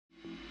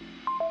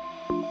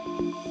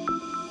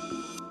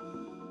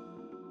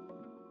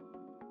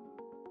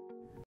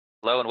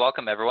Hello and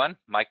welcome everyone.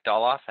 Mike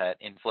Doloff at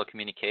Inflow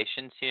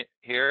Communications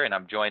here, and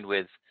I'm joined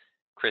with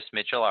Chris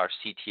Mitchell, our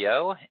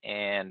CTO,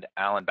 and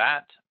Alan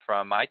Batt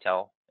from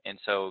Mitel. And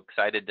so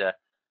excited to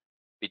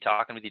be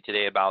talking with you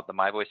today about the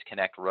MyVoice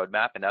Connect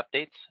roadmap and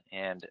updates.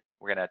 And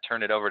we're going to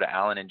turn it over to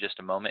Alan in just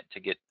a moment to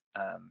get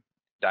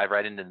dive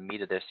right into the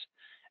meat of this.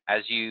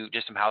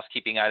 Just some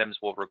housekeeping items,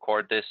 we'll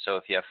record this. So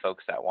if you have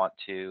folks that want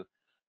to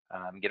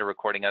get a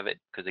recording of it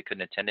because they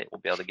couldn't attend it, we'll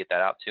be able to get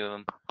that out to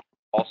them.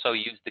 Also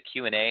use the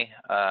Q&A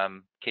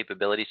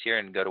capabilities here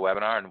and go to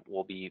webinar, and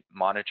we'll be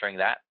monitoring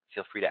that.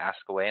 Feel free to ask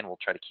away, and we'll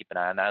try to keep an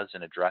eye on those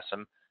and address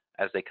them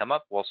as they come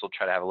up. We'll also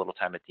try to have a little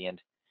time at the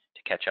end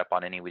to catch up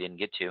on any we didn't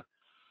get to.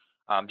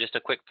 Just a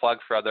quick plug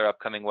for other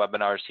upcoming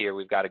webinars here.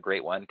 We've got a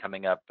great one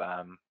coming up,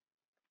 I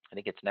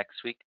think it's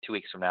next week, 2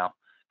 weeks from now.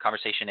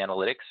 Conversation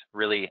analytics,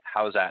 really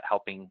how is that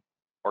helping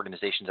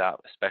organizations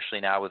out,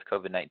 especially now with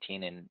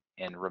COVID-19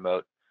 and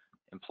remote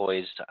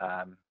employees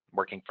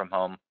working from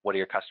home. What are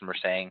your customers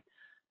saying?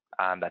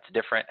 That's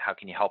different. How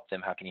can you help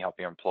them? How can you help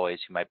your employees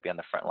who might be on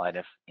the front line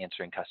of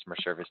answering customer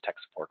service, tech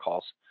support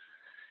calls?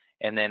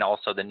 And then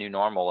also the new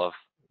normal of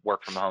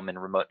work from home and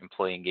remote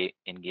employee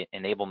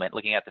enablement,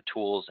 looking at the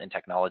tools and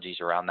technologies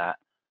around that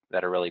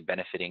are really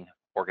benefiting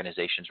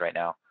organizations right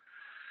now.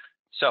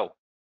 So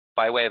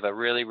by way of a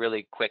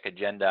really quick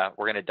agenda,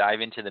 we're going to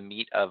dive into the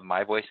meat of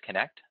MyVoice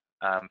Connect,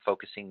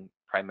 focusing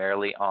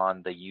primarily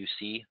on the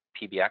UC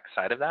PBX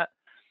side of that,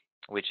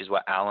 which is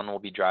what Alan will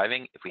be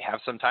driving. If we have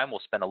some time, we'll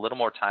spend a little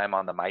more time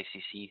on the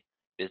MyCC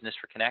business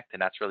for Connect,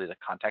 and that's really the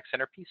contact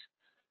center piece,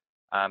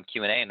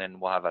 Q&A, and then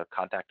we'll have a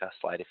contact us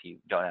slide if you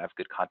don't have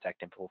good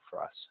contact info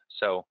for us.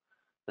 So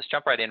let's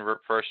jump right in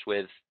first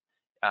with,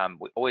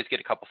 we always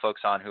get a couple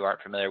folks on who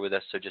aren't familiar with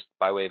us, so just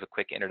by way of a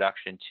quick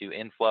introduction to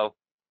Inflow,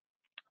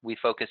 we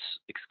focus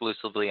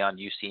exclusively on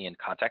UC and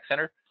contact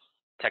center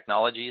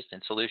technologies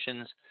and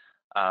solutions.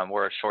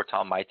 We're a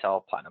ShoreTel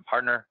Mitel Platinum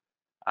Partner,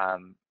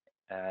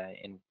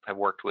 and I've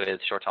worked with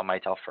ShoreTel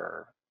Mitel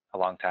for a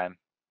long time.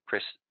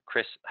 Chris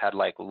had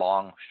like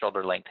long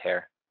shoulder length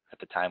hair at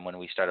the time when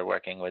we started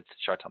working with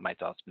ShoreTel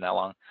Mitel. It's been that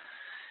long.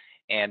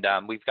 And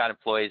we've got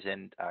employees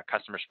and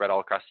customers spread all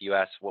across the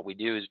US. What we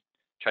do is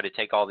try to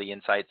take all the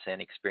insights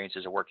and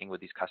experiences of working with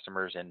these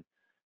customers and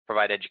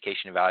provide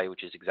education and value,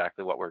 which is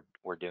exactly what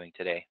we're doing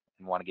today,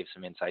 and want to give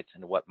some insights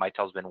into what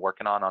Mitel's been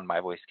working on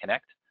MyVoice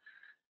Connect.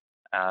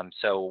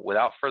 So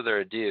without further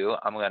ado,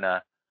 I'm going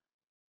to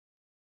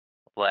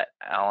let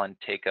Alan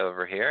take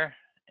over here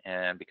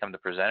and become the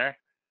presenter.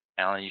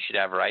 Alan, you should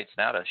have rights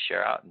now to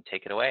share out and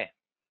take it away.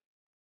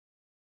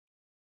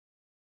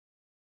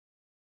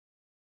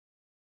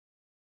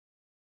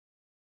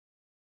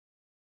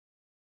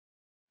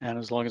 And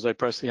as long as I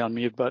press the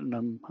unmute button,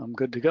 I'm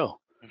good to go.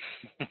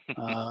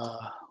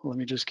 Let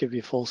me just give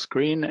you full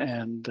screen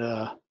and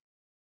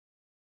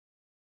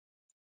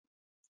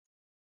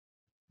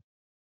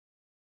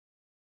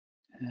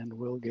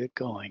we'll get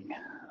going.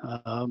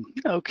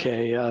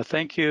 Okay,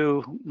 thank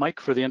you,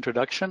 Mike, for the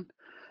introduction.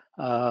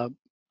 I'm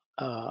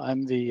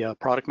the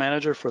product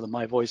manager for the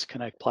MyVoice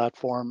Connect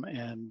platform,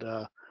 and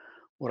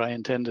what I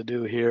intend to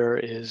do here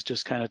is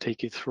just kind of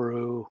take you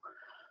through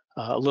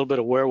a little bit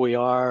of where we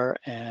are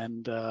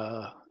and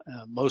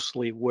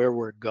mostly where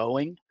we're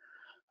going.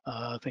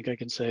 I think I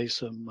can say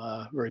some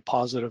very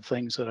positive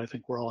things that I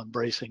think we're all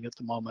embracing at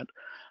the moment.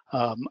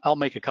 I'll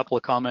make a couple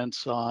of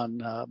comments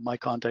on my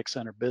contact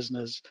center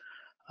business,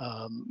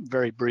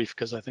 very brief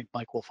because I think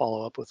Mike will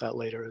follow up with that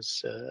later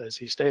as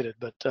he stated.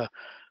 But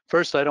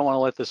first, I don't want to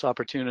let this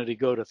opportunity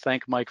go to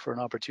thank Mike for an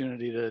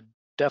opportunity to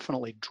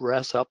definitely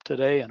dress up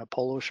today in a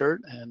polo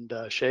shirt and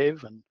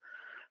shave and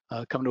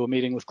come to a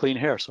meeting with clean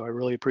hair. So I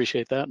really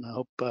appreciate that, and I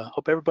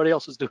hope everybody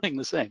else is doing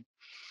the same.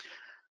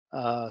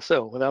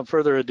 So without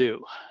further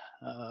ado,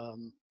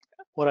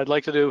 what I'd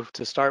like to do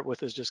to start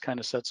with is just kind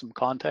of set some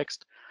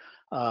context.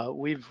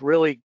 We've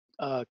really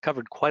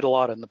covered quite a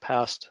lot in the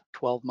past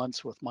 12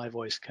 months with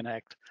MyVoice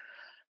Connect.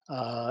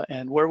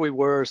 And where we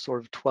were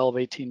sort of 12,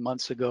 18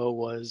 months ago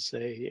was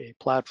a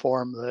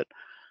platform that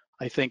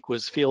I think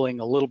was feeling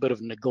a little bit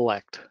of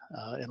neglect,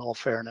 in all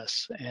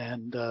fairness.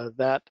 And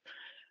that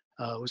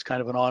was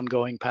kind of an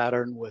ongoing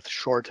pattern with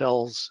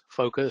ShoreTel's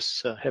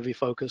focus, heavy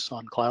focus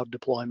on cloud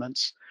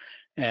deployments.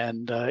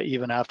 And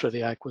even after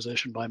the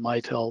acquisition by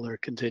Mitel, there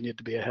continued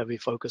to be a heavy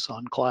focus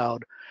on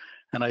cloud.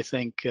 And I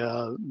think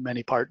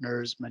many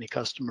partners, many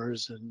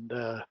customers, and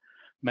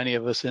many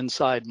of us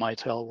inside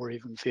Mitel were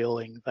even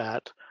feeling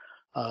that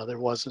there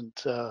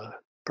wasn't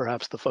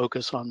perhaps the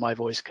focus on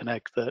MyVoice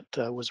Connect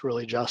that was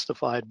really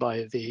justified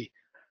by the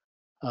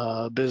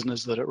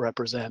business that it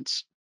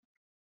represents.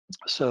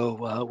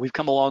 So we've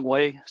come a long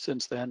way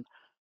since then.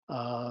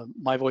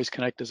 MyVoice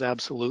Connect is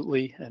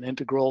absolutely an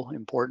integral,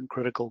 important,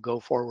 critical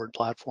go-forward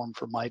platform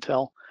for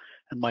Mitel,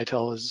 and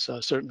Mitel is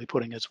certainly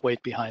putting its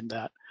weight behind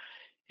that.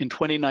 In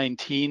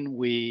 2019,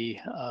 we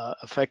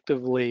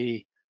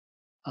effectively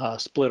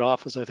split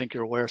off, as I think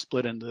you're aware,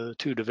 split into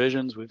two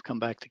divisions. We've come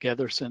back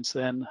together since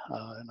then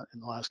in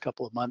the last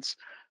couple of months.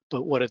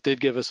 But what it did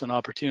give us an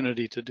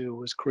opportunity to do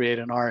was create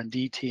an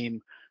R&D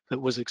team that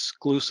was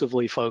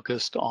exclusively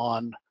focused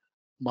on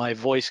My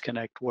Voice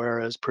Connect,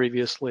 whereas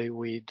previously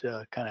we'd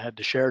kind of had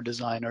to share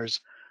designers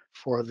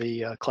for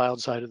the cloud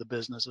side of the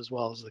business as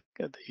well as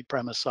the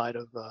premise side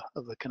of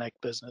the Connect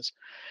business.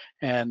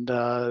 And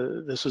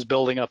this was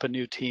building up a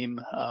new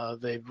team.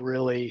 They've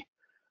really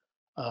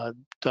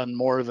done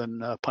more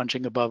than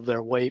punching above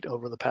their weight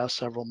over the past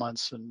several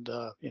months, and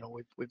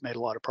we've made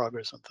a lot of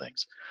progress on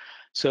things.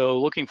 So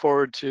looking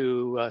forward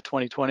to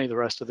 2020, the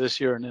rest of this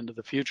year and into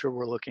the future,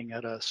 we're looking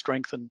at a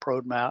strengthened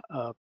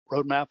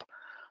roadmap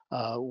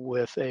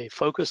with a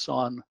focus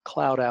on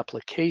cloud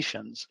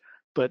applications,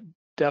 but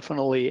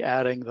definitely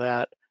adding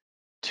that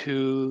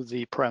to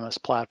the premise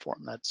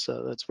platform. That's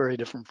very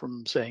different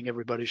from saying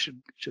everybody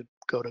should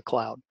go to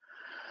cloud.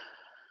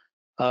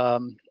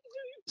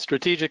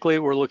 Strategically,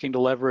 we're looking to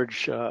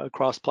leverage a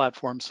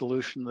cross-platform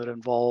solution that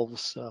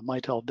involves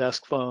Mitel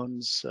desk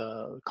phones,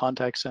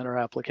 contact center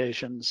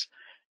applications,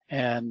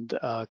 and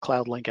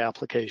CloudLink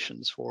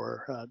applications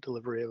for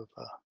delivery of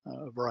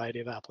a variety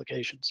of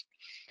applications.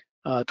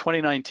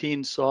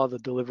 2019 saw the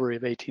delivery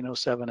of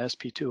 1807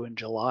 SP2 in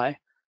July.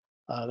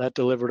 That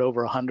delivered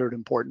over 100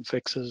 important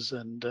fixes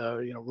and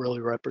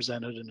really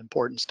represented an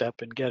important step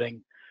in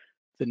getting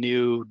the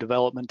new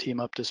development team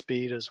up to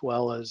speed, as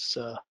well as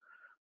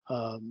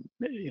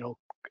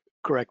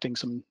correcting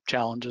some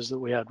challenges that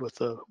we had with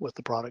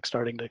the product,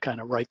 starting to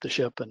kind of right the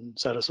ship and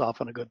set us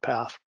off on a good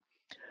path.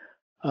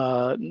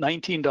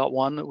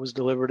 19.1 that was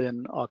delivered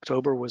in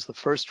October was the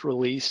first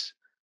release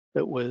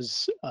that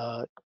was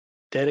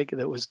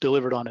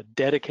delivered on a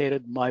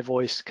dedicated My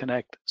Voice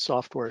Connect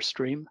software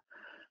stream.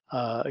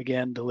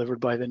 Again,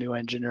 delivered by the new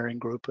engineering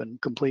group and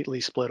completely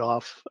split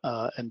off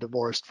and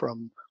divorced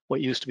from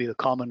what used to be the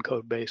common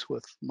code base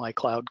with My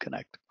Cloud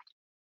Connect.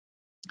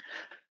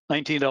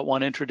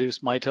 19.1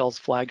 introduced Mitel's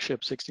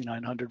flagship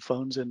 6900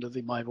 phones into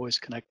the My Voice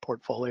Connect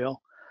portfolio.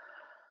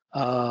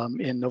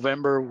 In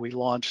November, we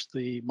launched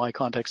the My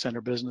Contact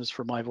Center business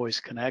for My Voice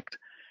Connect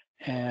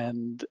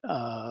and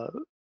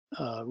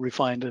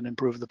refined and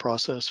improved the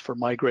process for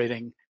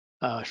migrating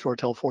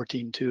ShoreTel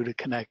 14.2 to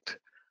Connect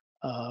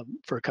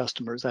for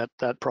customers.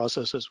 That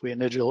process, as we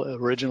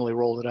originally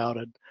rolled it out,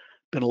 had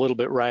been a little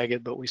bit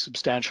ragged, but we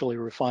substantially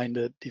refined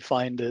it,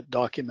 defined it,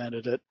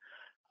 documented it,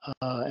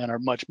 and are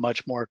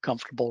much more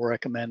comfortable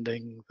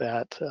recommending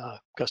that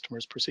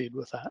customers proceed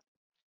with that.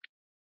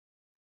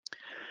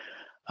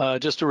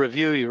 Just to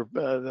review,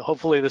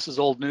 hopefully this is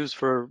old news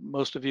for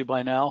most of you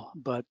by now,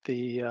 but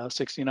the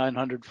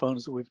 6900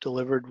 phones that we've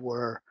delivered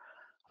were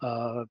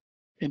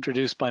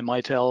introduced by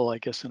Mitel, I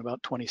guess, in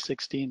about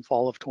 2016,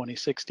 fall of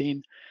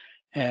 2016,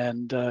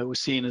 and it was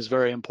seen as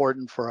very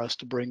important for us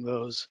to bring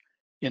those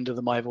into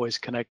the My Voice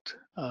Connect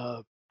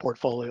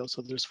portfolio.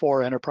 So there's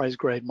 4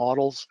 enterprise-grade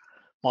models: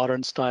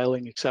 modern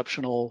styling,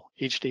 exceptional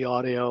HD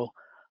audio,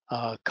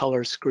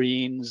 color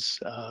screens.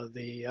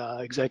 The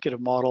executive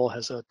model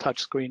has a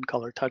touchscreen,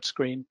 color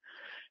touchscreen,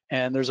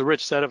 and there's a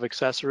rich set of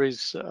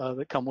accessories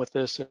that come with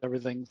this.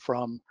 Everything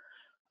from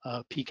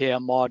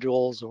PKM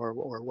modules,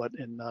 or what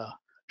in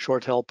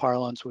ShoreTel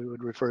parlance we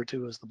would refer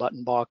to as the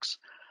button box,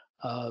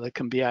 that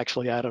can be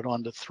actually added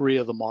onto 3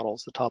 of the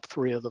models, the top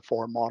 3 of the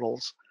 4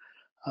 models.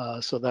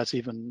 So that's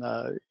even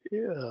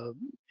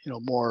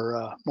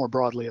more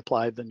broadly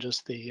applied than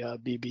just the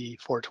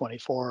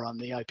BB424 on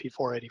the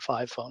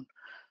IP485 phone.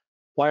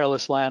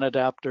 Wireless LAN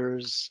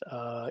adapters,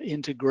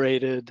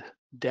 integrated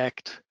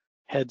decked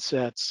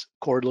headsets,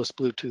 cordless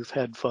Bluetooth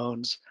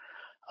headphones,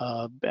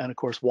 and of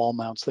course wall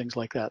mounts, things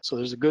like that. So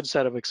there's a good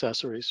set of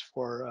accessories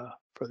for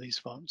these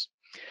phones.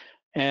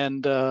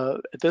 And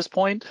at this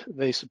point,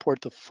 they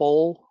support the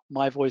full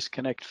My Voice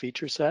Connect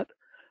feature set.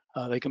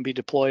 They can be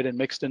deployed in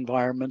mixed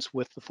environments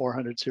with the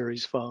 400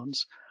 series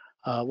phones.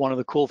 One of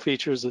the cool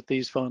features that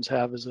these phones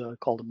have is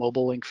called a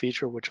mobile link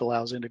feature, which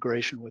allows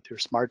integration with your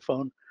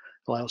smartphone,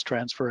 allows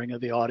transferring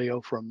of the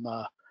audio from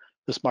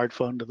the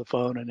smartphone to the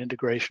phone and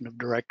integration of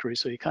directory.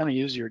 So you kind of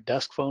use your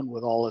desk phone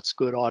with all its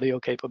good audio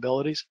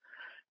capabilities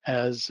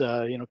as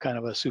kind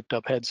of a souped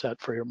up headset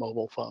for your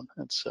mobile phone.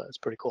 It's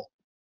pretty cool.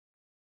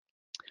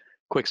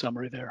 Quick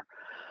summary there.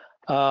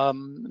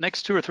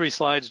 Next 2 or 3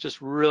 slides, just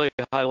really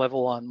high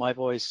level on My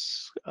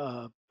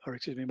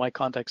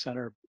Contact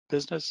Center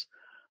business.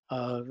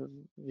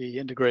 The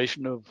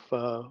integration of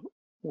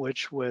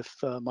which with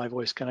My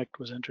Voice Connect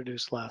was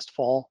introduced last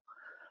fall.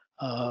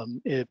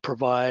 It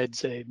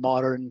provides a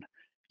modern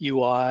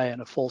UI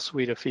and a full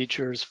suite of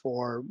features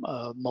for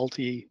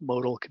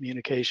multimodal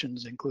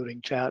communications, including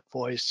chat,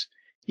 voice,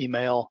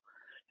 email,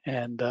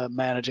 and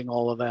managing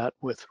all of that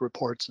with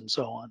reports and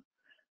so on.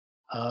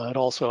 It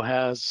also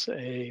has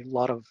a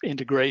lot of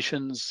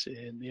integrations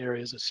in the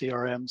areas of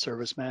CRM,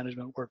 service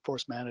management,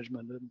 workforce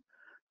management,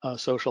 and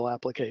social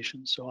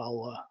applications. So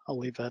I'll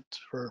leave that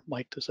for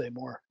Mike to say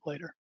more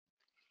later.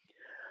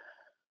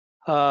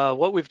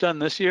 What we've done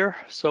this year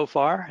so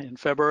far: in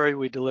February,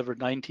 we delivered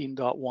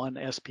 19.1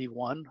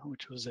 SP1,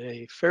 which was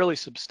a fairly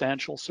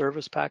substantial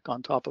service pack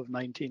on top of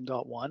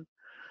 19.1.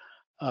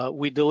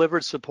 We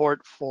delivered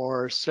support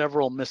for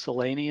several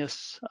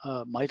miscellaneous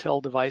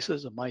Mitel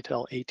devices, a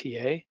Mitel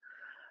ATA.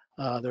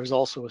 There's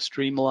also a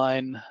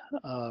Streamline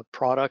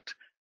product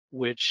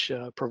which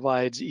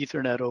provides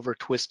Ethernet over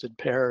twisted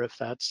pair if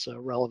that's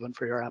relevant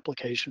for your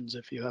applications.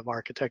 If you have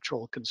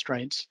architectural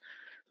constraints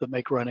that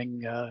make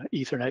running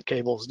Ethernet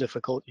cables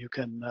difficult, you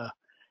can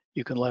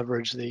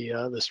leverage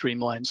the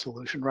Streamline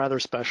solution. Rather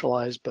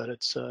specialized, but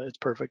it's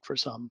perfect for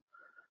some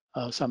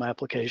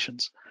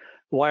applications.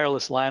 The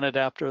wireless LAN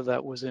adapter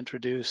that was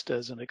introduced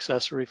as an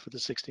accessory for the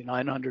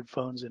 6900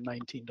 phones in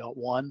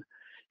 19.1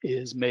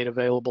 is made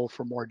available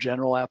for more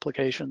general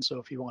applications. So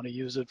if you want to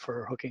use it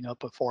for hooking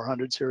up a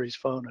 400 series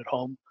phone at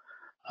home,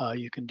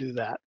 you can do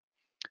that.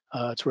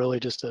 It's really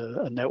just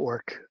a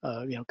network,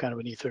 kind of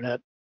an Ethernet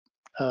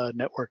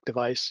network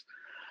device,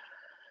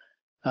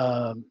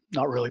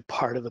 not really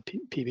part of the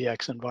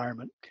PBX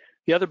environment.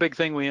 The other big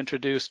thing we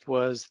introduced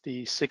was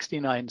the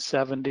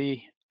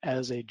 6970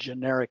 as a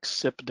generic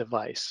SIP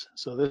device.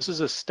 So this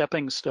is a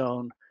stepping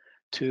stone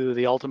to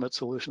the ultimate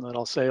solution that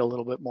I'll say a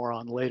little bit more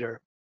on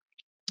later.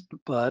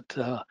 But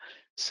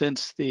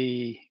since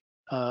the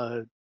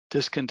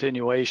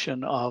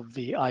discontinuation of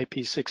the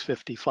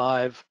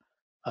IP655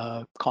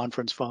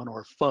 conference phone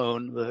or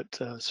phone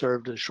that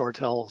served as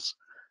ShoreTel's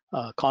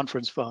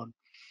conference phone,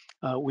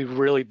 we've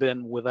really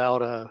been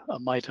without a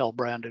Mitel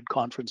branded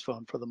conference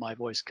phone for the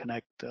MyVoice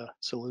Connect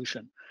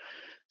solution.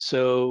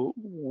 So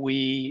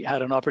we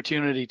had an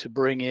opportunity to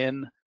bring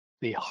in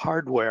the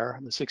hardware,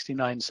 the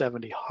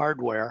 6970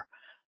 hardware,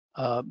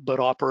 but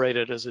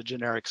operated as a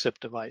generic SIP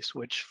device,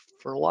 which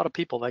for a lot of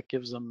people, that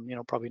gives them,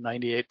 probably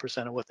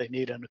 98% of what they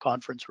need in a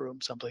conference room,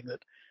 something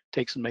that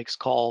takes and makes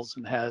calls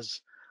and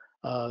has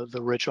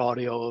the rich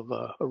audio of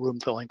a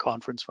room-filling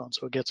conference phone,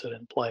 so it gets it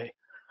in play.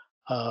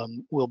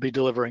 We'll be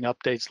delivering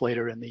updates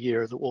later in the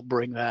year that will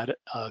bring that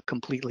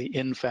completely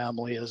in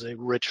family as a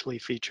richly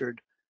featured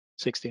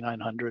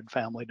 6900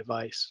 family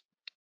device.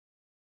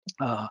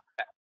 Alan,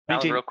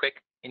 real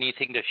quick,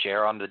 anything to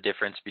share on the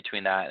difference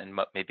between that and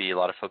maybe a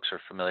lot of folks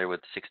are familiar with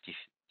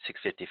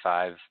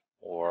 655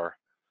 or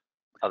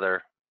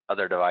other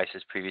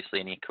devices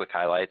previously? Any quick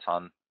highlights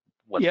on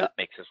what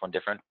makes this one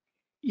different?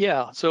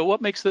 Yeah, so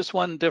what makes this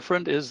one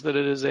different is that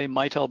it is a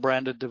Mitel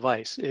branded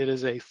device. It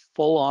is a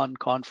full-on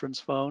conference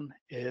phone.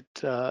 It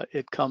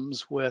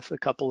comes with a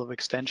couple of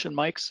extension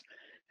mics.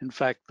 In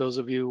fact, those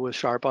of you with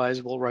sharp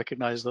eyes will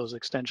recognize those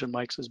extension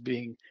mics as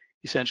being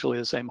essentially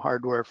the same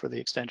hardware for the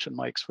extension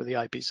mics for the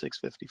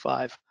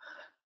IP655.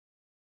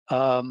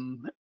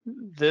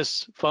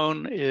 This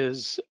phone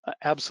is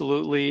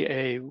absolutely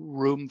a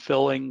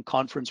room-filling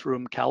conference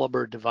room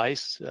caliber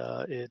device.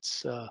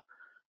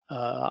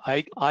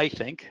 I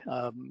think,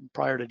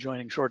 prior to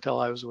joining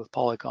ShoreTel, I was with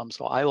Polycom,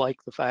 so I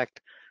like the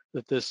fact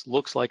that this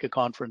looks like a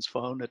conference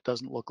phone. It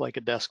doesn't look like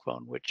a desk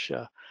phone, which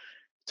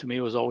to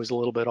me was always a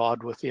little bit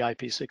odd with the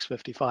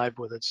IP655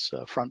 with its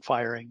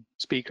front-firing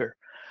speaker.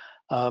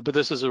 But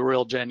this is a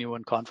real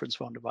genuine conference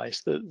phone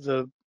device.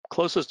 The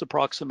closest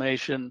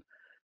approximation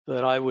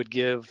that I would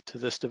give to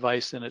this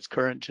device in its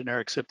current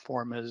generic SIP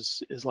form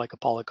is like a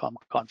Polycom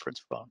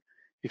conference phone.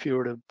 If you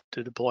were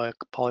to deploy a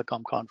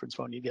Polycom conference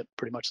phone, you get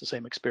pretty much the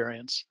same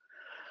experience.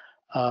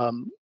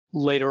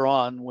 Later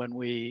on, when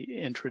we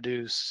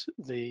introduce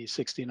the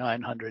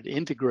 6900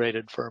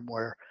 integrated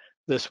firmware,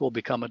 this will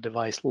become a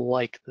device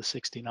like the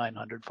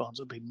 6900 phones.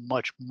 It'll be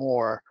much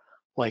more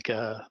like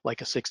a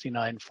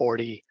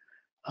 6940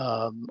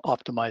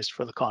 optimized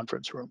for the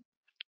conference room.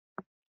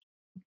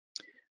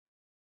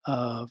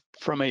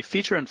 From a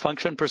feature and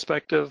function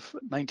perspective,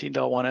 19.1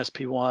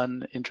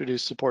 SP1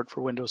 introduced support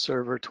for Windows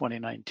Server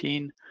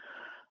 2019.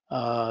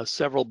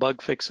 Several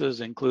bug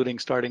fixes, including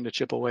starting to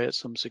chip away at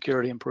some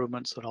security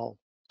improvements that I'll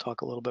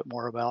talk a little bit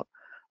more about.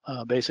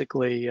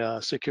 Basically,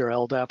 secure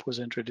LDAP was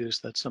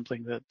introduced. That's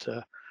something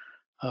that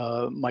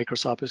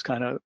Microsoft is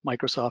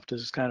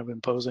kind of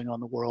imposing on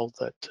the world,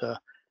 that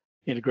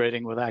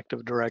integrating with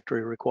Active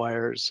Directory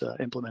requires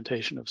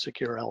implementation of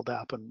secure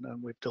LDAP,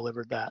 and we've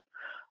delivered that.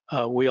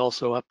 We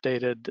also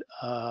delivered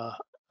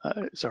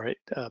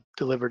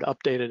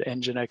updated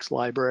Nginx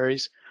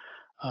libraries,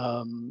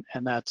 and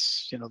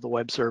that's the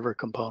web server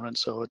component.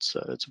 So it's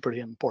a pretty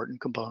important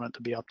component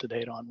to be up to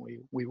date on.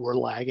 We were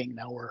lagging,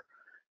 now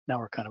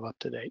we're kind of up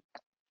to date.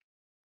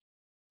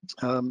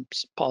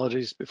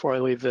 Apologies before I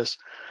leave this.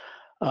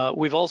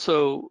 We've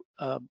also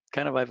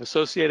I've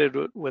associated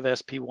with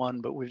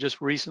SP1, but we've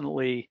just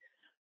recently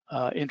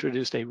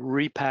introduced a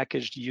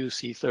repackaged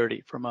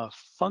UC30. From a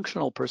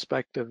functional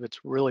perspective, it's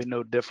really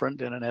no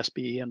different in an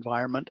SBE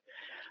environment,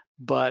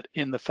 but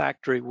in the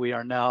factory, we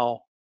are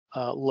now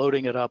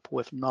loading it up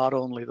with not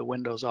only the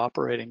Windows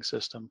operating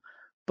system,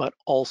 but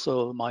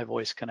also the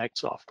MyVoice Connect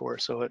software.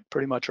 So it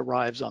pretty much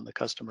arrives on the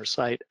customer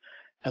site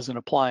as an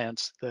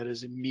appliance that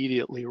is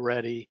immediately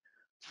ready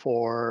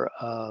for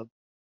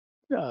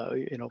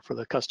for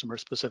the customer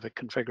specific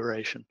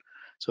configuration.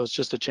 So it's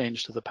just a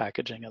change to the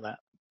packaging of that.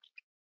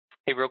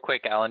 Hey, real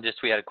quick, Alan,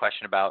 we had a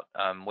question about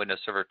Windows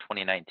Server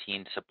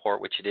 2019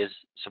 support, which it is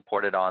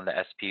supported on the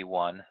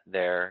SP1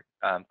 there.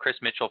 Chris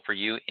Mitchell, for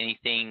you,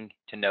 anything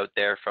to note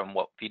there from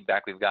what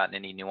feedback we've gotten,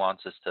 any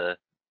nuances to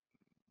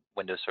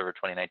Windows Server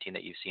 2019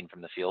 that you've seen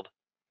from the field?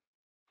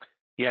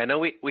 Yeah, I know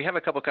we have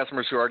a couple of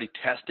customers who are already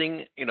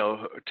testing,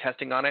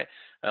 testing on it.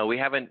 We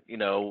haven't,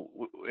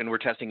 and we're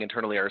testing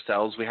internally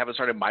ourselves. We haven't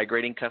started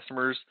migrating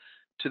customers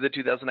to the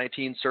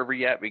 2019 server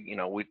yet.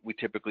 We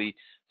typically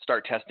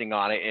start testing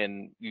on it,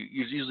 and it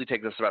usually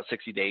takes us about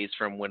 60 days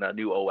from when a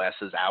new OS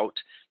is out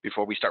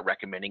before we start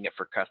recommending it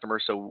for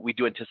customers. So we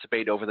do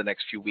anticipate over the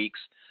next few weeks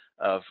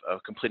of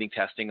completing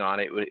testing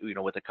on it,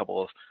 with a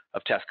couple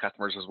of test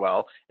customers as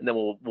well, and then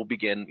we'll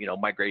begin,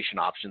 migration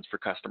options for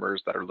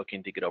customers that are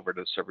looking to get over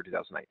to Server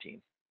 2019.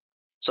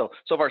 So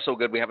far so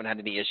good. We haven't had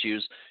any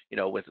issues,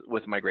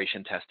 with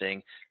migration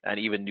testing and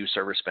even new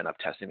server spin up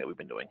testing that we've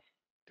been doing.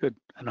 Good,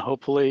 and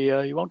hopefully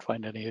you won't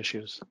find any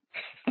issues.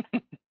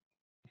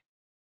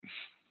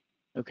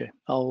 Okay,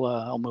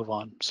 I'll move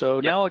on. So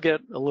Yep. now I'll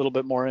get a little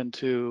bit more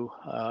into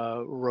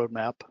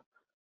roadmap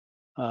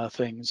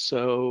things.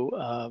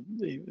 So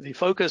the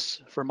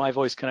focus for My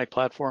Voice Connect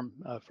platform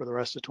for the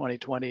rest of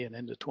 2020 and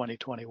into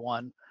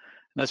 2021, and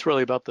that's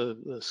really about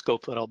the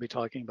scope that I'll be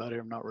talking about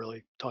here. I'm not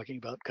really talking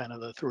about kind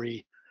of the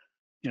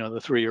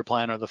three-year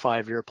plan or the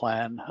 5-year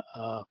plan.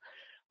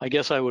 I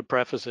guess I would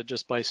preface it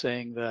just by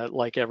saying that,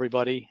 like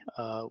everybody,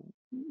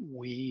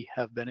 we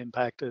have been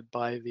impacted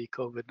by the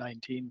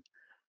COVID-19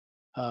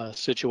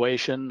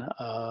 situation.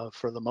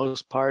 For the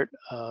most part,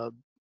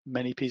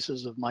 many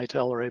pieces of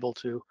Mitel are able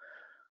to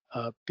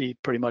be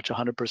pretty much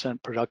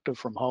 100% productive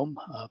from home.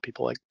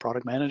 People like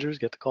product managers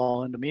get to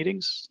call into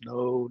meetings,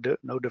 no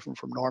different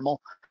from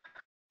normal.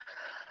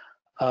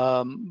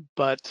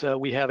 But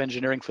we have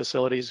engineering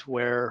facilities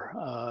where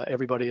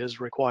everybody is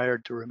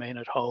required to remain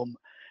at home.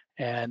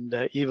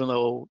 And even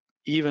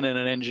in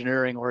an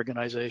engineering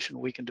organization,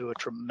 we can do a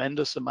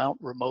tremendous amount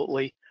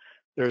remotely.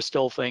 There are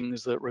still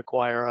things that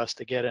require us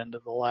to get into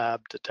the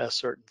lab to test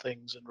certain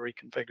things and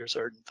reconfigure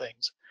certain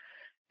things.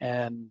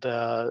 And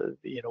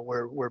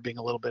we're being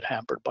a little bit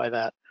hampered by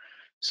that.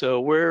 So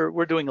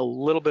we're doing a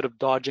little bit of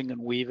dodging and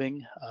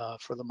weaving.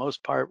 For the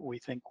most part, we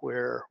think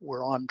we're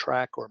on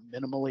track or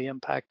minimally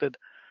impacted.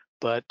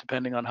 But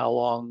depending on how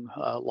long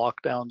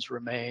lockdowns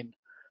remain,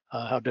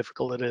 how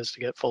difficult it is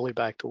to get fully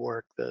back to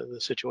work, the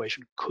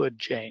situation could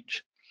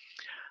change.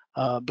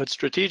 But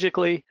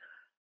strategically,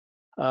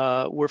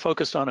 we're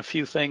focused on a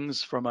few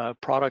things from a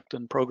product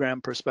and program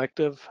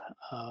perspective,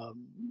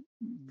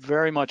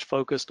 very much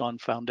focused on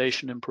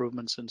foundation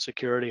improvements and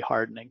security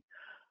hardening.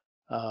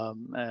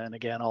 And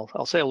again,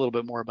 I'll say a little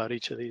bit more about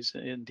each of these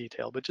in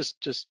detail, but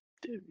just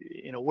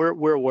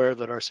we're aware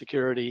that our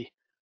security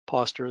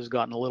posture has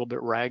gotten a little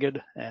bit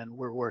ragged, and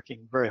we're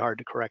working very hard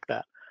to correct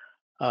that.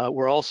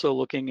 We're also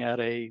looking at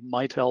a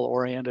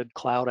Mitel-oriented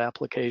cloud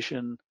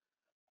application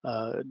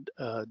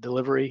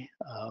delivery,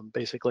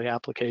 basically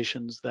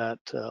applications that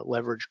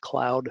leverage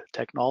cloud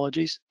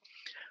technologies.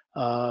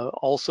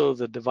 Also,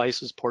 the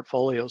devices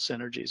portfolio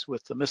synergies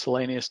with the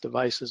miscellaneous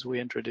devices we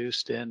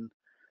introduced in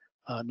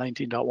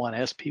 19.1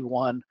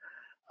 SP1.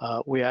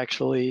 We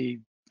actually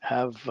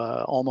have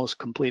almost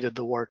completed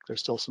the work. There's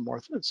still some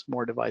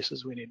more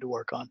devices we need to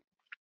work on.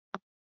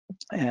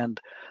 And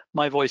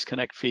My Voice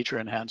Connect feature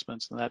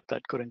enhancements, and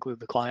that could include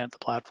the client, the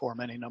platform,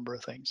 any number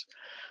of things.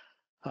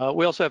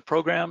 We also have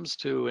programs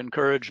to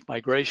encourage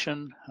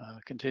migration,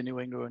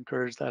 continuing to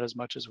encourage that as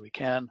much as we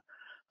can.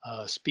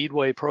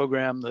 Speedway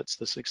program, that's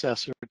the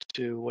successor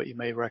to what you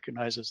may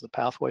recognize as the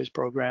Pathways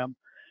program.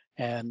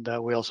 And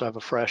we also have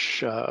a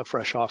fresh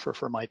offer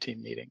for My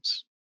Team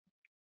meetings.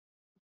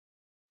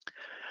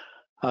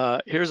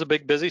 Here's a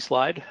big busy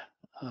slide.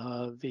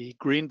 The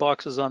green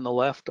boxes on the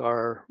left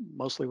are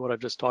mostly what I've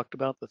just talked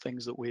about, the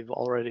things that we've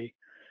already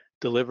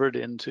delivered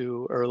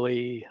into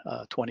early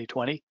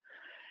 2020.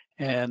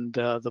 And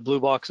the blue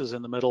boxes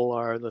in the middle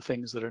are the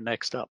things that are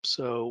next up.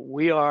 So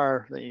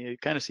you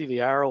kind of see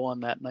the arrow on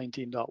that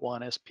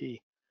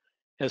 19.1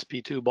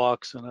 SP2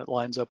 box, and it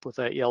lines up with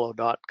that yellow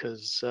dot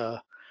because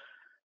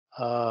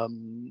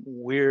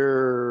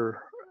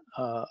we're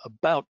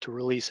about to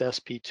release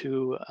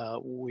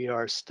SP2. We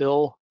are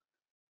still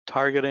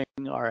targeting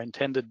our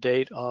intended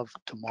date of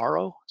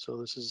tomorrow. So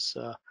this is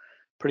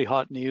pretty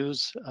hot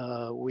news.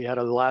 We had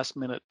a last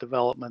minute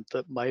development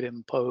that might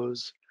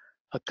impose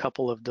a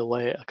couple of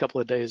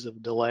days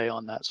of delay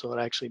on that. So it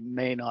actually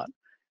may not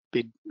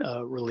be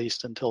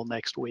released until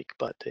next week,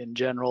 but in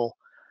general,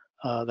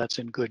 that's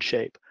in good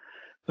shape.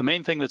 The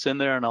main thing that's in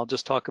there, and I'll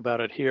just talk about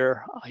it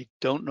here, I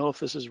don't know if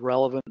this is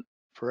relevant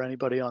for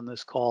anybody on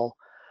this call.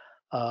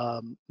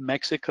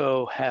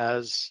 Mexico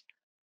has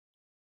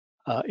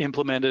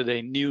implemented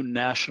a new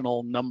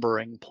national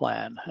numbering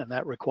plan, and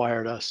that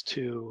required us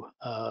to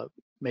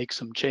make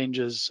some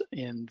changes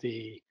in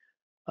the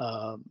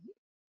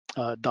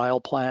dial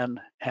plan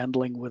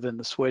handling within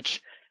the switch,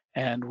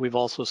 and we've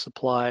also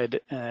supplied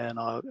an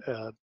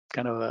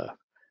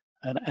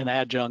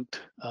adjunct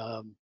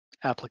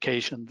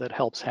application that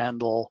helps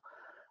handle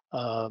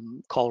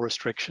call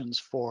restrictions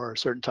for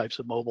certain types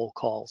of mobile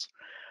calls.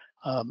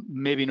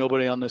 Maybe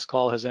nobody on this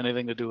call has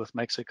anything to do with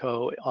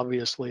Mexico.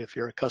 Obviously, if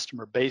you're a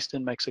customer based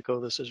in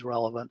Mexico, this is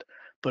relevant,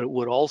 but it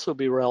would also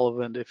be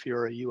relevant if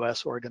you're a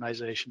US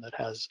organization that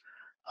has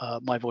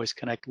My Voice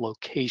Connect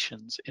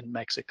locations in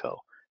Mexico.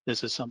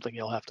 this is something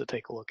you'll have to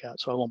take a look at.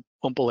 So I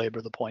won't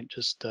belabor the point.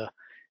 Just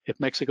if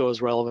Mexico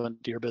is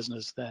relevant to your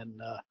business, then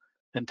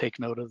take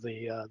note of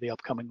the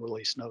upcoming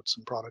release notes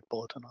and product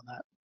bulletin on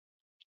that.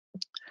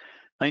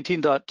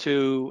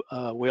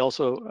 19.2, we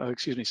also,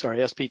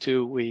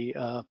 SP2, we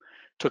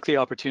took the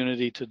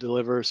opportunity to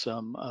deliver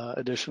some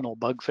additional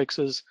bug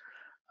fixes.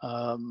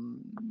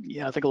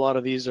 Yeah, I think a lot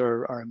of these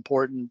are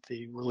important.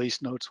 The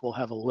release notes will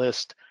have a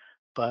list,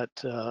 but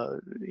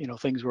you know,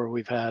 things where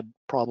we've had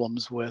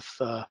problems with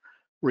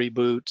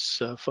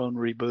reboots, phone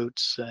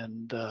reboots,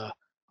 and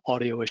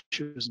audio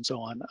issues and so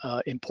on.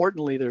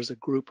 Importantly, there's a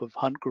group of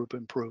hunt group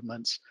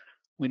improvements.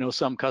 We know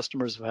some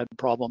customers have had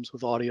problems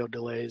with audio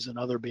delays and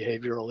other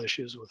behavioral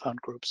issues with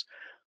hunt groups.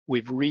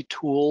 We've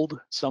retooled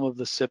some of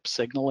the SIP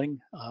signaling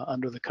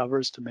under the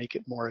covers to make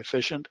it more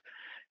efficient.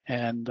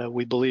 And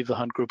we believe the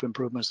hunt group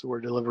improvements that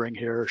we're delivering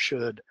here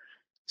should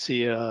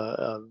see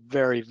a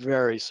very,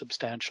 very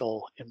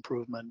substantial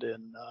improvement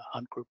in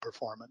hunt group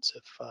performance.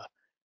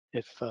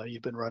 If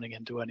you've been running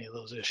into any of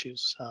those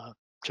issues,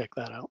 check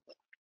that out.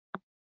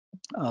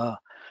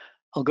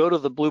 I'll go to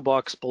the blue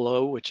box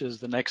below, which is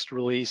the next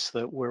release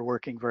that we're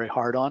working very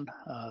hard on.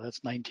 That's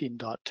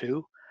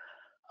 19.2.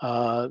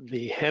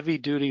 The heavy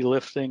duty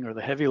lifting, or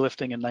the heavy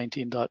lifting in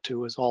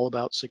 19.2, is all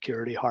about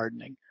security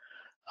hardening.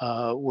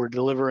 We're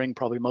delivering,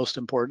 probably most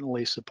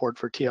importantly, support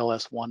for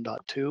TLS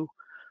 1.2.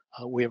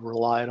 We have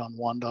relied on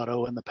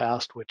 1.0 in the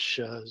past, which,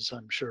 as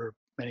I'm sure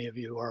many of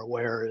you are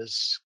aware,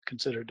 is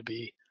considered to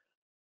be,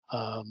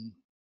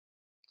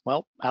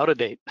 well, out of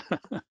date,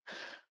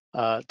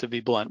 to be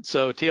blunt.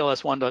 So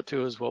TLS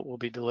 1.2 is what we'll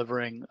be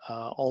delivering.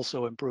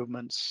 Also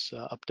improvements,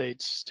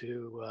 updates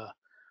to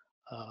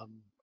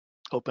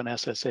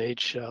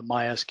OpenSSH,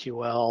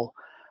 MySQL.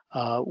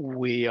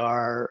 We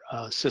are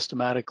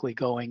systematically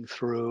going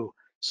through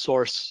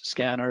source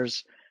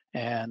scanners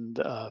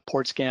and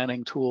port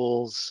scanning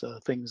tools,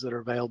 things that are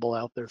available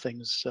out there,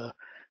 things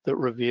that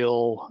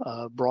reveal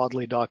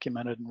broadly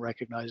documented and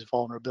recognized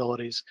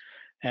vulnerabilities.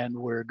 And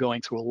we're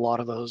going through a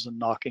lot of those and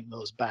knocking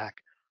those back.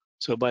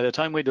 So by the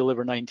time we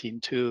deliver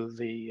 19.2,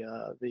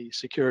 the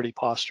security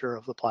posture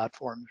of the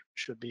platform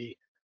should be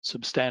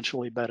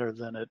substantially better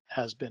than it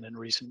has been in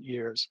recent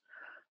years.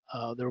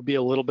 There will be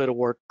a little bit of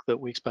work that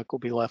we expect will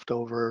be left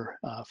over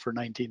for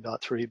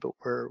 19.3, but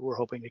we're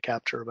hoping to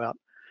capture about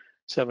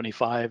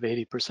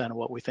 75–80% of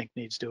what we think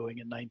needs doing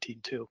in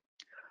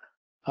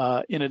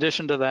 19.2. In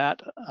addition to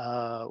that,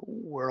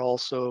 we're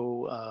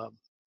also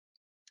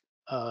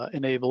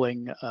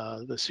enabling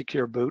the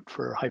secure boot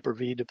for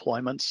Hyper-V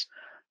deployments.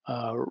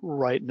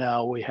 Right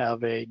now, we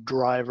have a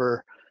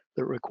driver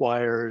that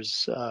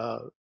requires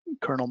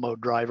kernel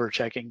mode driver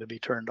checking to be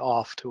turned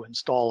off to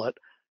install it.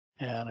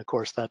 And of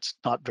course, that's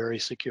not very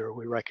secure.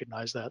 We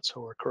recognize that,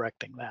 so we're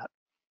correcting that.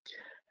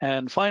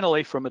 And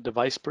finally, from a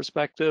device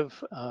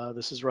perspective,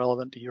 this is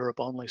relevant to Europe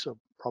only, so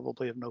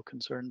probably of no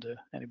concern to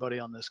anybody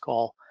on this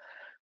call.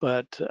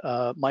 But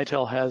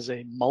Mitel has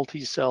a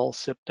multi-cell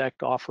SIP deck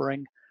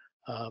offering,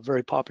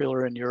 very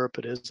popular in Europe.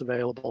 It is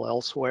available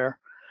elsewhere.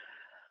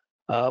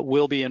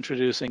 We'll be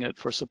introducing it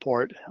for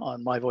support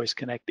on MyVoice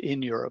Connect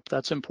in Europe.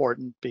 That's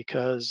important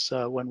because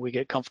when we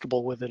get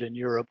comfortable with it in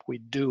Europe, we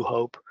do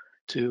hope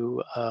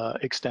to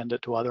extend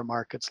it to other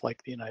markets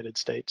like the United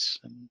States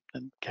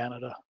and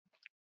Canada.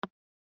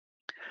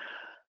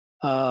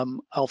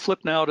 I'll flip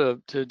now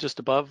to just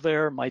above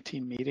there, My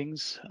Team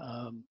Meetings.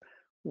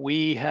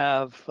 We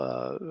have,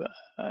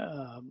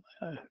 I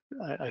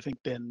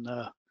think, been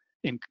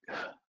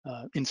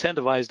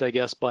incentivized, I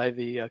guess, by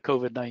the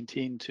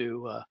COVID-19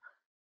 to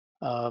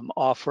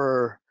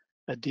offer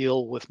a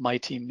deal with My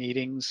Team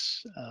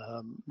Meetings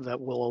that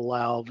will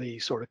allow the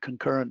sort of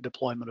concurrent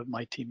deployment of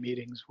My Team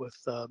Meetings with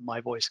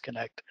MyVoice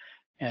Connect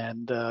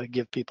and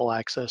give people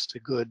access to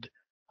good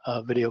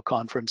video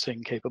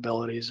conferencing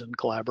capabilities and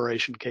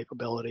collaboration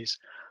capabilities.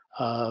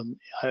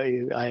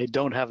 I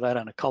don't have that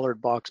in a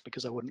colored box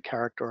because I wouldn't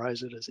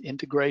characterize it as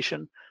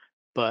integration,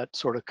 but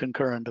sort of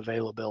concurrent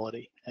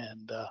availability.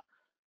 And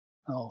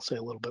I'll say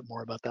a little bit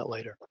more about that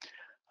later.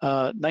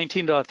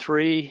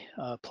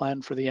 19.3,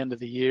 planned for the end of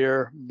the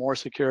year, more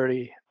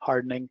security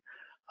hardening,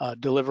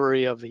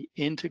 delivery of the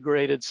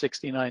integrated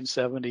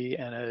 6970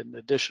 and an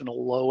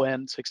additional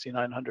low-end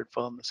 6900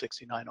 phone, the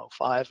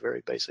 6905,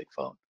 very basic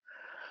phone.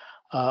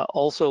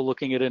 Also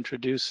looking at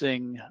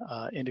introducing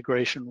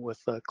integration with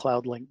the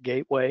CloudLink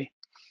gateway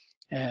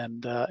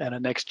and a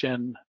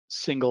next-gen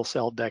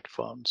single-cell DECT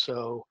phone.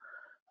 So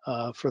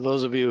for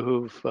those of you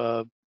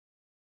who've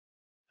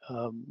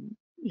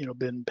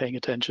been paying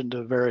attention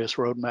to various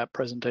roadmap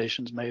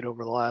presentations made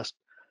over the last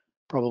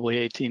probably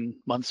 18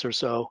 months or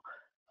so,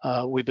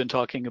 we've been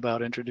talking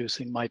about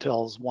introducing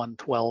Mitel's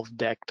 112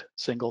 DECT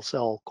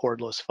single-cell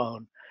cordless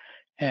phone.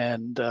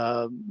 And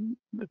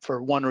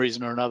for one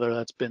reason or another,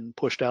 that's been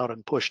pushed out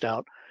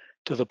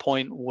to the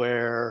point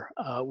where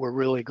we're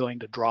really going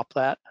to drop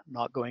that,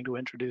 not going to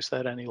introduce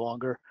that any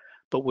longer,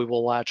 but we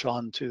will latch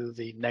on to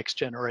the next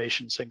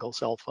generation single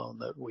cell phone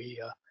that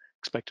we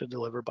expect to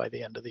deliver by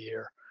the end of the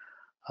year.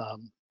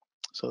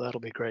 So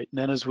that'll be great. And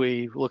then as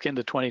we look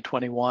into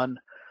 2021,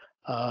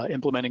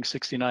 implementing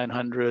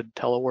 6900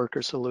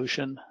 teleworker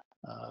solution.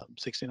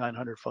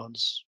 6900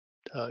 phones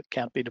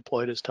can't be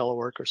deployed as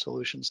teleworker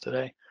solutions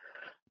today.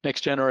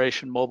 Next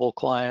generation mobile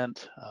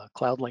client,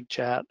 cloud link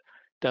chat,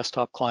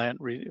 desktop client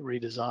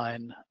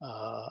redesign,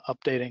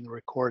 updating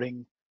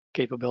recording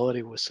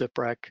capability with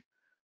SIPREC,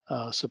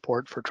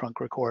 support for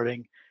trunk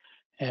recording,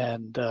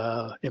 and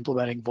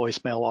implementing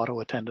voicemail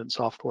auto attendant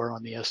software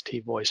on the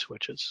ST voice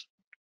switches.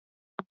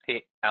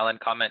 Hey, Alan,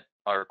 comment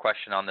or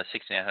question on the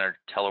 6900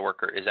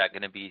 teleworker. Is that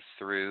going to be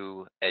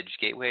through Edge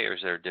Gateway, or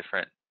is there a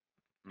different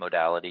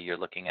modality you're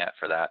looking at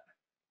for that?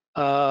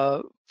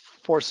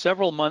 For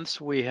several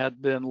months, we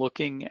had been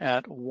looking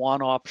at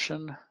one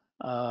option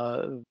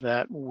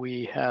that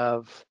we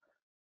have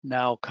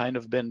now kind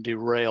of been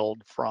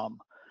derailed from.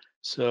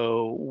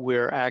 So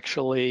we're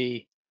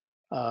actually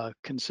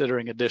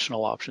considering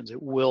additional options.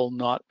 It will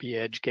not be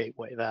Edge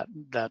Gateway.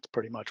 That's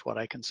pretty much what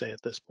I can say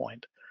at this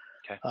point.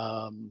 Okay.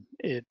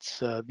 It's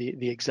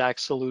the exact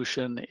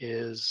solution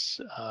has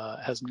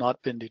not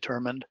been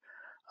determined.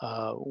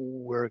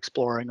 We're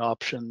exploring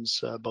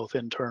options both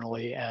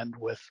internally and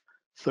with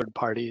third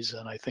parties,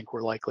 and I think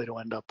we're likely to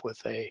end up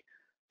with a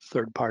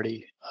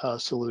third-party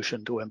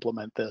solution to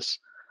implement this.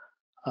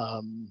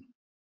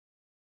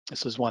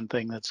 This is one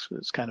thing that's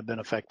kind of been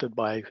affected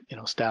by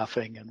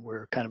staffing, and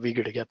we're kind of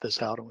eager to get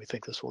this out, and we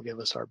think this will give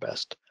us our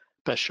best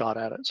shot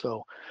at it.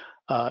 So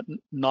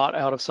not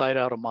out of sight,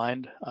 out of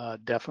mind.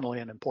 Definitely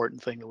an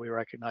important thing that we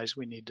recognize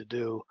we need to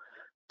do,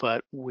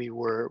 but we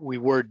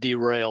were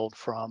derailed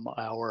from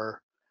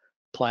our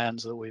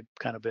plans that we've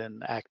kind of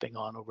been acting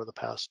on over the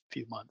past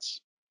few months.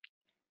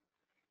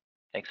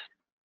 Thanks.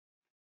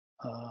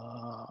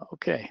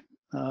 Okay.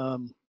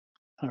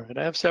 All right,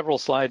 I have several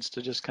slides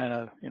to just kind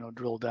of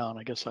drill down.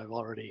 I guess I've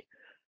already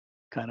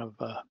kind of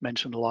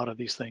mentioned a lot of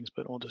these things,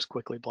 but we'll just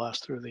quickly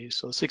blast through these.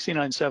 So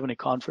 6970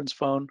 conference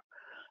phone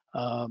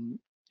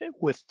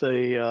with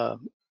the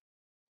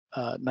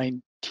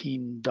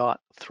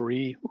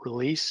 19.3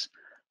 release,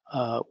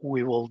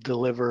 we will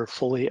deliver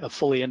a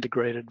fully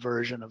integrated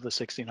version of the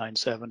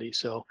 6970.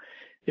 So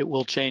it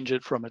will change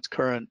it from its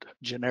current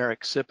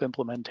generic SIP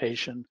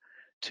implementation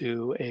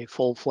to a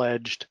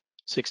full-fledged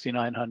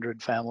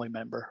 6900 family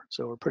member.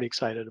 So we're pretty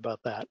excited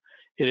about that.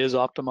 It is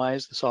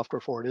optimized, the software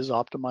for it is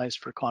optimized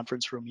for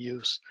conference room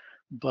use,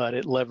 but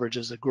it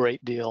leverages a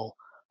great deal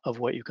of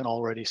what you can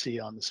already see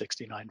on the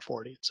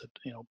 6940. It's a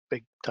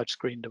big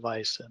touchscreen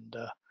device, and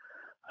I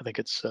think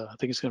it's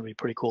going to be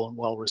pretty cool and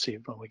well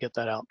received when we get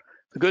that out.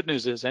 The good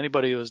news is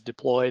anybody who has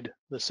deployed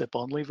the SIP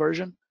only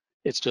version,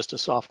 it's just a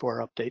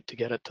software update to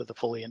get it to the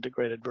fully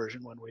integrated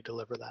version when we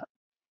deliver that.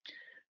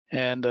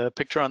 And a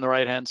picture on the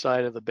right-hand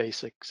side of the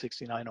basic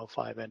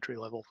 6905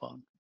 entry-level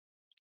phone.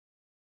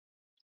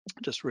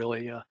 Just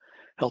really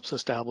helps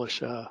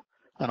establish an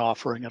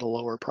offering at a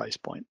lower price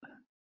point.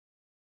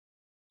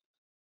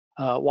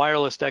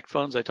 Wireless DECT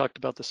phones, I talked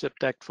about the SIP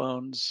DECT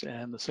phones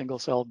and the single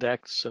cell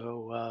DECT.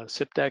 So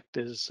SIP DECT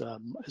is a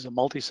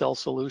multi-cell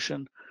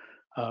solution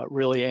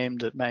really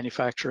aimed at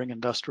manufacturing,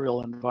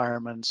 industrial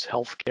environments,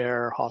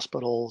 healthcare,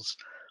 hospitals,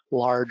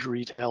 large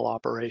retail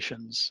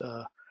operations,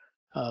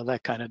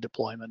 that kind of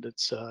deployment.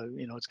 It's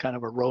it's kind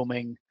of a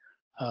roaming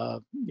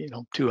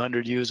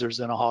 200 users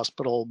in a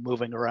hospital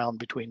moving around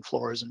between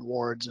floors and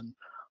wards and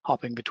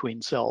hopping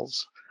between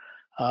cells.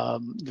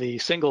 The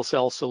single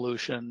cell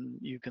solution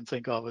you can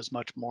think of as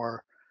much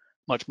more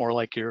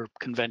like your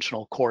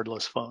conventional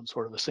cordless phone,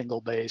 sort of a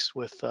single base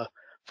with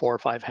 4 or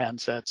 5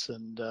 handsets,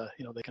 and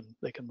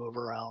they can move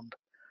around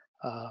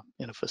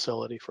in a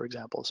facility, for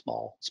example, a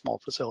small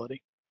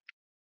facility.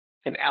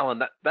 And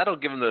Alan, that'll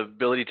give them the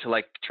ability to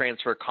like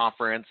transfer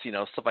conference,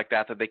 stuff like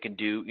that they can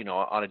do,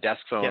 on a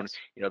desk phone, Yes.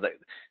 That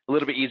a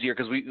little bit easier,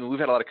 because we've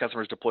had a lot of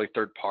customers deploy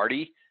third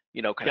party,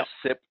 kind of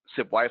SIP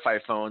Wi-Fi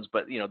phones,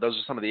 but those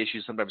are some of the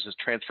issues. Sometimes just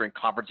transferring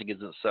conferencing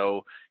isn't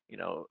so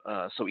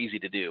so easy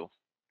to do.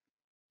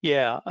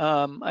 Yeah,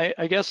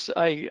 I guess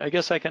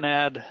I can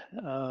add,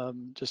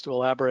 just to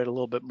elaborate a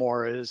little bit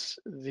more, is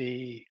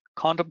the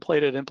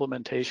contemplated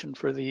implementation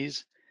for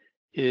these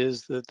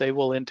is that they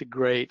will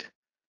integrate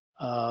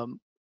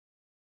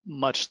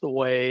much the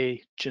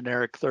way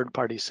generic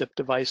third-party SIP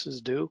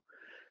devices do.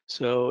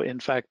 So in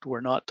fact,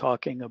 we're not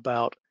talking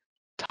about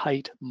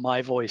tight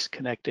MyVoice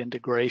Connect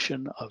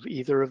integration of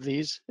either of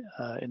these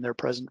in their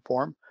present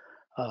form.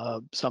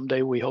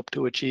 Someday we hope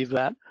to achieve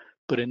that,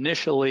 but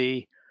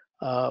initially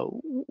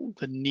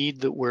the need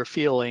that we're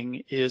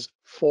feeling is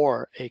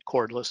for a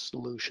cordless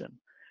solution,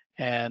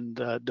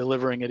 and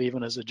delivering it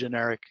even as a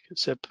generic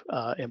SIP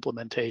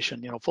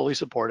implementation, fully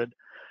supported,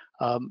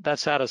 that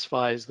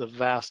satisfies the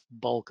vast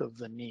bulk of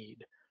the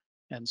need.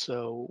 And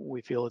so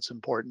we feel it's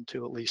important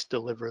to at least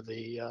deliver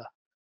the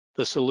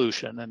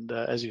solution. And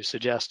as you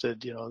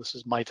suggested, this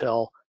is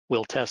Mitel.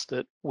 We'll test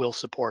it. We'll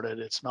support it.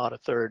 It's not a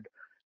third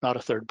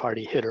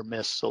party hit or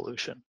miss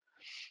solution.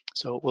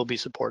 So it will be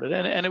supported,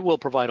 and it will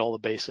provide all the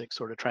basic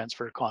sort of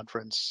transfer,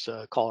 conference,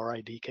 caller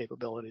ID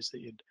capabilities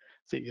that you'd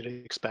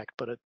expect,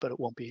 but it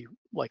won't be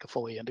like a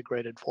fully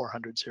integrated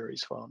 400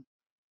 series phone.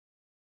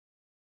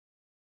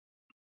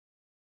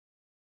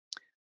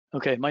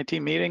 Okay, My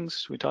Team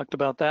Meetings, we talked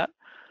about that.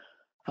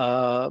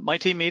 My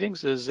Team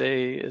Meetings is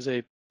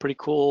a pretty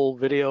cool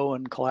video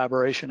and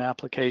collaboration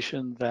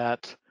application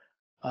that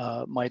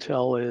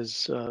Mitel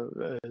is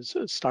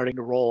starting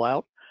to roll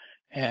out,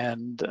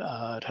 and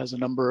it has a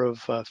number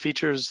of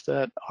features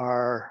that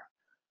are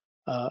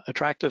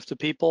attractive to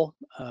people.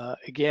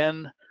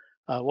 Again,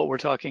 what we're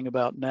talking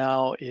about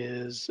now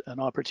is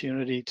an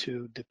opportunity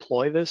to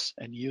deploy this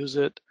and use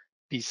it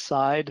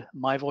beside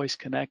My Voice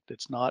Connect.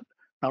 It's not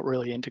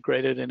really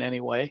integrated in any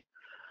way.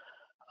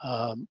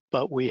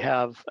 But we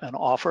have an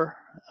offer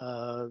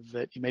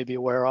that you may be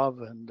aware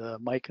of, and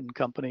Mike and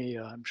company,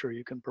 I'm sure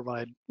you can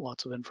provide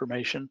lots of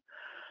information,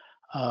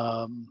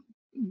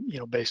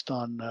 based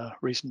on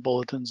recent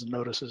bulletins and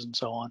notices and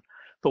so on.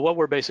 But what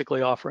we're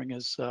basically offering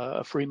is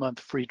a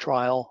free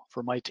trial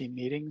for My Team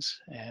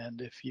Meetings,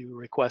 and if you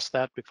request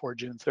that before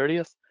June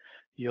 30th,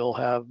 you'll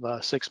have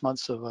 6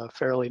 months of a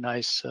fairly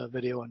nice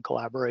video and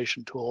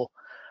collaboration tool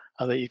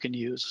that you can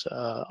use.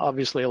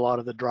 Obviously, a lot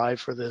of the drive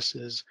for this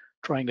is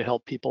trying to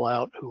help people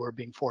out who are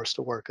being forced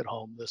to work at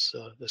home. This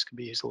can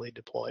be easily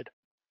deployed.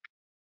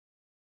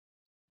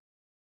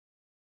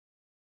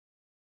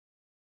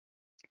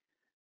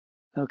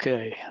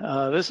 Okay,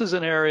 this is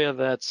an area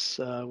that's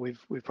we've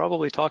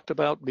probably talked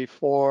about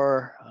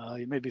before.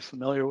 You may be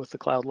familiar with the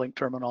CloudLink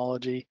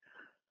terminology.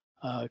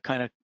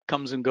 Kind of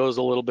comes and goes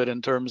a little bit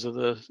in terms of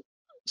the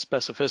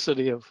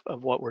specificity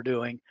of what we're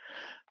doing.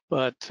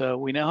 But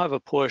we now have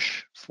a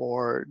push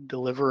for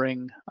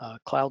delivering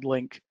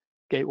CloudLink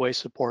gateway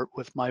support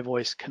with My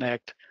Voice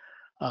Connect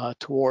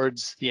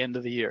towards the end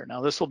of the year.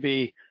 Now, this will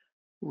be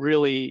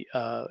really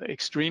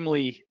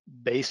extremely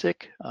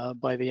basic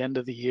by the end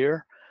of the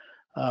year,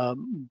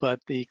 but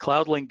the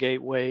CloudLink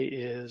gateway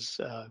is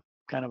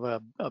kind of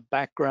a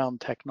background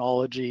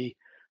technology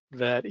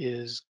that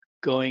is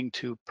going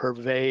to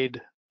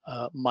pervade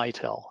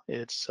Mitel.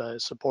 It's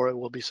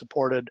will be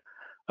supported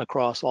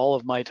across all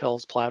of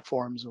Mitel's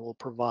platforms, and will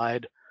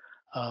provide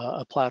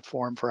a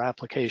platform for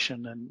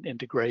application and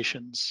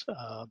integrations,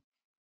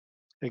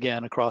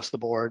 again, across the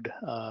board,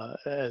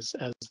 as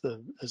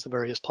the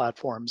various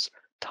platforms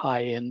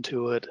tie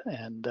into it,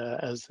 and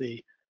as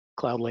the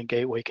CloudLink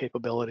gateway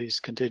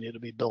capabilities continue to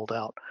be built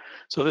out.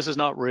 So this is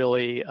not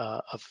really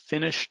a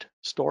finished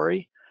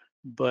story,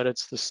 but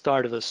it's the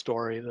start of the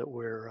story that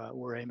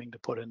we're aiming to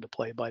put into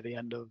play by the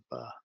end of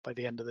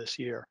this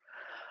year.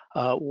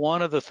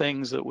 One of the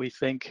things that we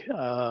think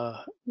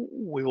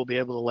we will be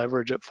able to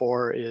leverage it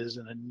for is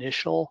an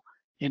initial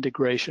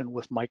integration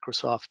with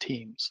Microsoft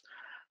Teams.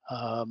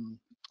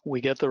 We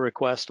get the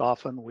request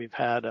often. We've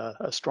had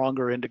a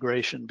stronger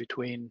integration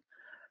between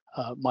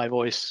My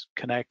Voice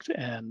Connect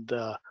and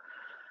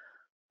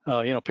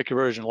pick your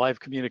version: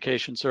 Live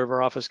Communication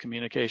Server, Office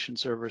Communication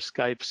Server,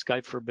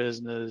 Skype for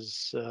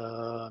Business,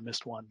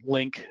 missed one,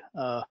 Link.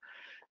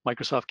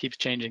 Microsoft keeps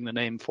changing the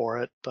name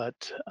for it,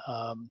 but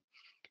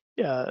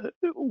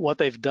what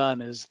they've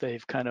done is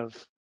they've kind of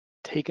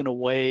taken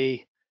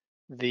away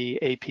the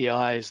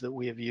APIs that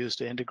we have used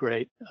to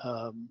integrate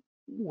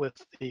with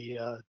the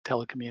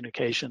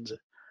telecommunications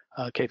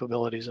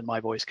capabilities in My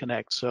Voice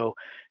Connect. So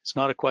it's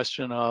not a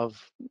question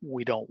of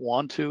we don't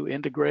want to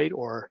integrate,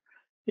 or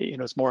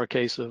it's more a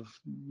case of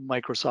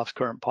Microsoft's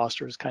current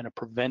posture has kind of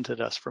prevented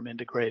us from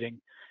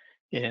integrating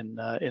in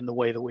the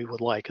way that we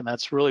would like, and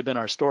that's really been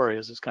our story.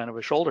 Is it's kind of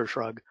a shoulder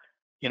shrug.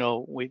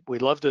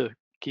 We'd love to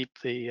keep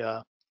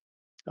the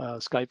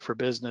Skype for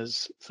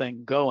Business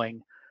thing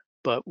going,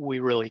 but we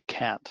really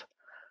can't.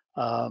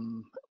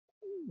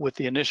 With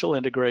the initial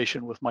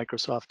integration with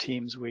Microsoft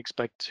Teams, we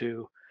expect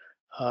to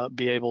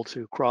be able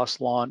to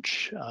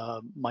cross-launch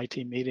My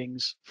Team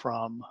Meetings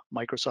from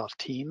Microsoft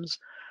Teams,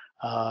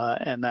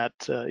 and that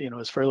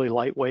is fairly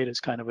lightweight.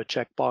 It's kind of a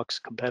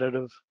checkbox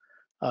competitive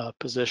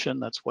position.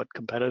 That's what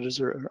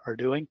competitors are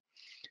doing.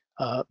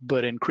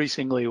 But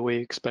increasingly, we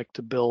expect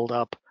to build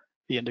up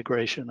the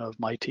integration of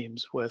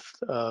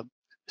Microsoft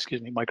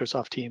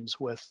Teams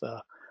with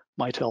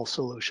Mitel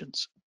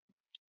solutions.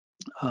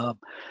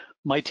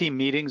 My Team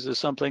Meetings is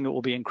something that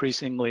will be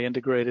increasingly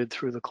integrated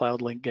through the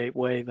CloudLink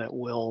gateway that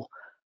will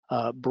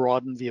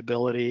broaden the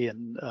ability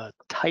and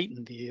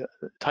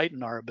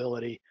tighten our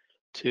ability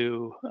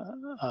to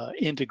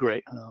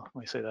integrate. Let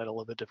me say that a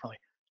little bit differently.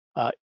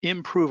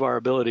 Improve our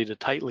ability to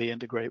tightly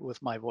integrate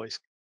with My Voice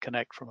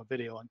Connect from a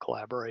video and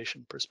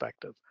collaboration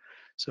perspective.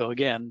 So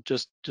again,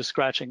 just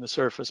scratching the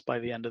surface by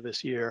the end of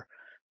this year,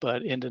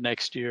 but into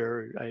next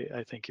year,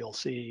 I think you'll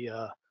see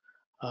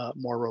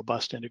more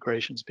robust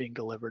integrations being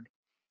delivered.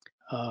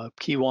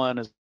 Key one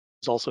is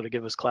also to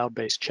give us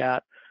cloud-based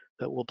chat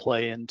that will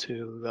play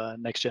into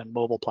next-gen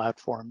mobile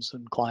platforms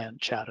and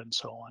client chat and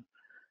so on.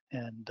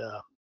 And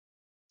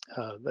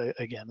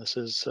again, this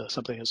is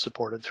something that's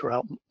supported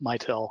throughout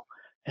Mitel.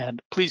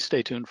 And please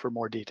stay tuned for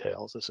more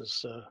details. This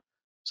is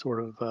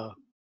sort of the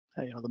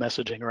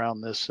messaging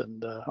around this,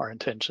 and our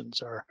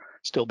intentions are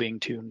still being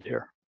tuned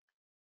here.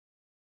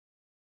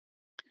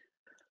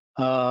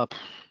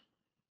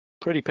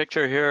 Pretty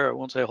picture here. I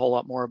won't say a whole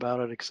lot more about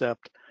it,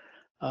 except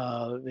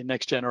the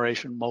next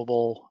generation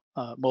mobile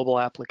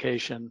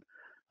application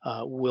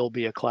will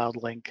be a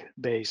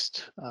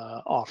CloudLink-based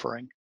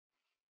offering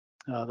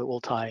that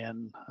will tie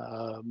in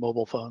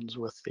mobile phones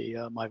with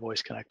the My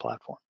Voice Connect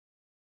platform.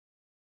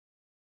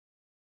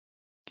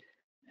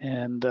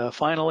 And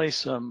finally,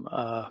 some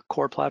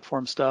core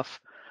platform stuff.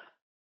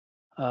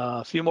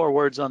 A few more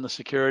words on the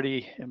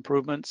security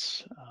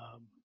improvements.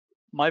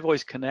 My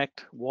Voice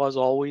Connect was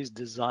always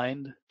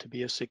designed to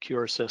be a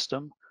secure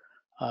system.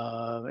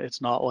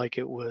 It's not like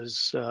it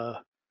was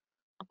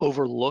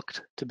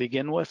overlooked to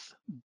begin with,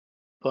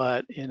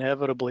 but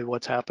inevitably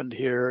what's happened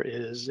here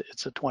is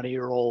it's a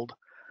 20-year-old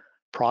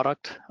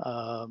product.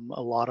 A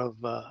lot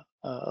of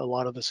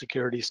the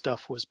security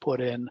stuff was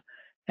put in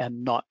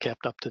and not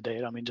kept up to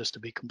date. I mean, just to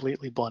be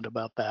completely blunt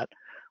about that,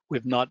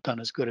 we've not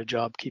done as good a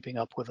job keeping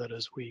up with it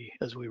as we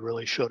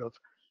really should have,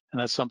 and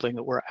that's something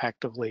that we're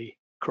actively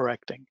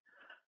correcting.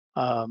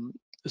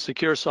 The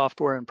secure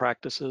software and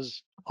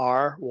practices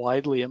are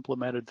widely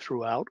implemented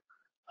throughout.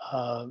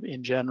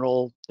 In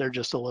general, they're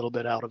just a little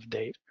bit out of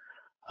date.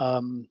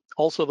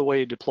 Also, the way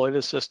you deploy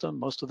the system,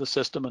 most of the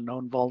system and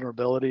known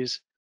vulnerabilities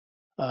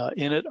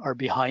in it are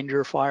behind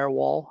your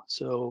firewall.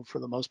 So for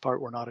the most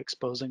part, we're not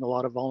exposing a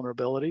lot of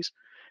vulnerabilities.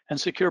 And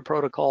secure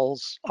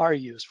protocols are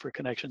used for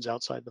connections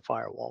outside the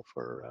firewall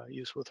for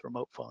use with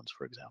remote phones,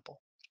 for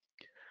example.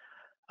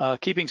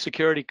 Keeping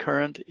security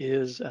current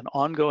is an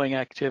ongoing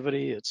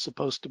activity. It's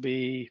supposed to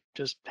be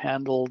just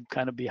handled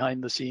kind of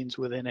behind the scenes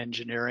within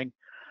engineering.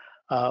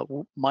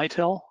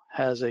 Mitel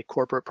has a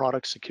corporate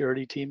product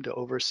security team to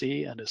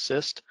oversee and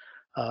assist.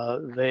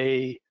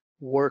 They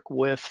work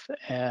with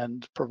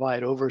and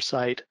provide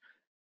oversight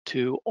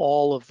to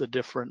all of the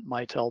different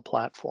Mitel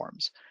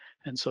platforms.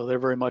 And so they're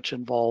very much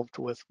involved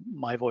with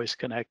My Voice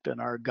Connect and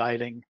are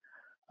guiding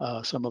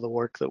some of the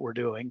work that we're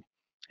doing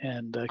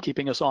and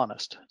keeping us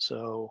honest.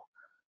 So,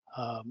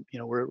 you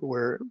know,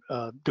 we're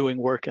doing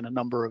work in a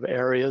number of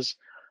areas,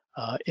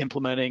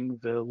 implementing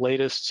the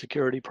latest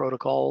security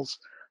protocols,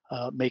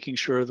 making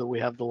sure that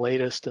we have the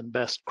latest and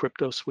best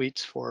crypto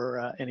suites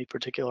for any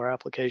particular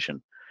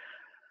application,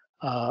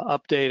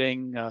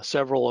 updating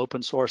several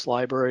open source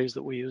libraries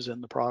that we use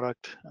in the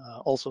product,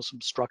 also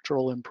some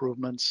structural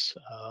improvements.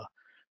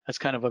 That's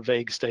kind of a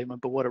vague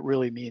statement, but what it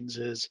really means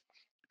is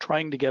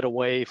trying to get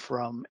away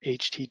from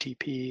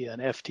HTTP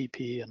and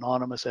FTP,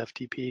 anonymous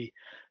FTP,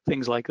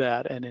 things like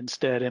that, and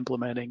instead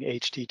implementing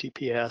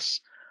HTTPS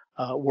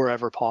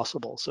wherever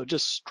possible. So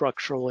just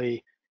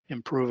structurally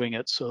improving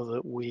it so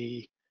that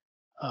we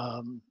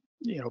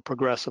you know,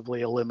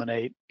 progressively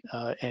eliminate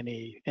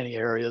any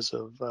areas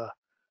of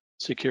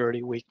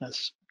security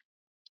weakness.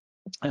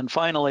 And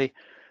finally,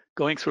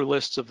 going through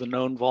lists of the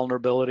known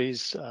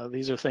vulnerabilities.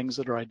 These are things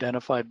that are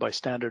identified by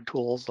standard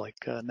tools like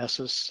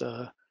Nessus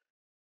and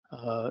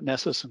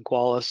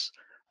Qualys.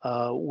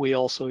 We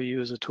also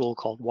use a tool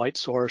called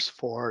WhiteSource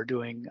for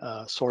doing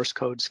source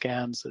code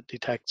scans that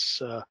detects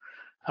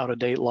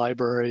out-of-date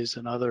libraries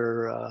and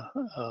other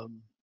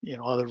you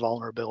know, other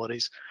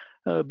vulnerabilities.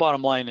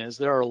 Bottom line is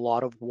there are a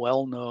lot of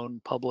well-known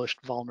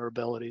published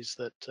vulnerabilities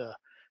that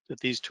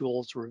these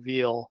tools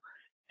reveal,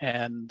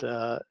 and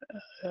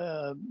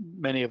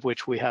many of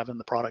which we have in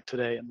the product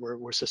today, and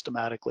we're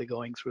systematically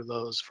going through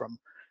those from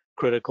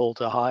critical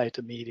to high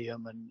to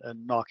medium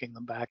and knocking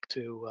them back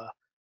to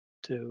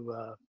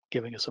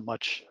giving us a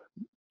much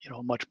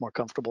more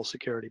comfortable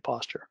security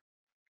posture.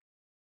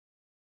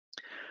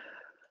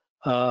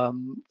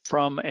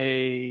 From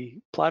a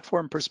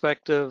platform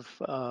perspective,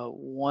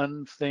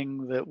 one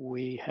thing that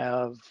we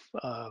have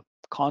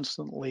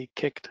constantly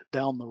kicked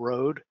down the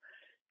road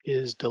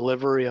is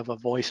delivery of a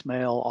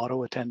voicemail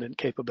auto attendant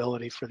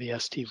capability for the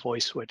ST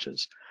voice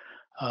switches.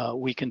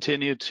 We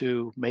continue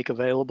to make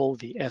available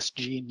the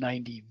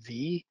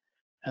SG90V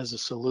as a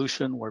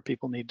solution where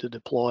people need to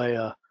deploy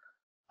a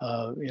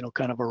you know,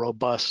 kind of a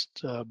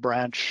robust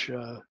branch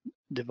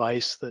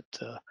device that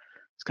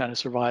is kind of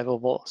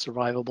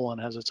survivable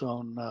and has its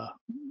own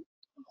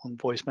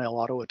voicemail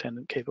auto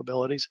attendant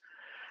capabilities.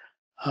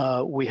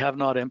 We have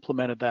not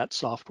implemented that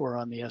software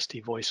on the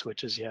ST voice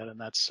switches yet, and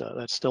that's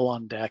still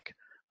on deck.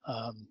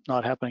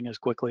 Not happening as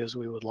quickly as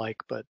we would like,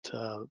 but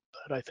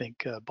I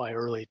think by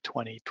early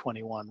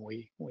 2021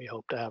 we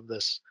hope to have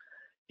this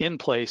in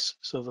place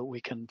so that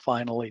we can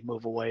finally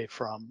move away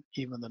from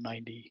even the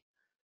 90G,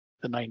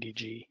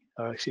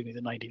 or excuse me, the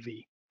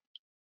 90V.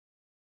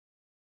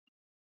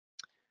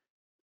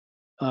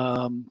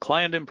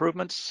 Client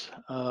improvements.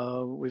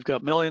 We've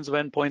got millions of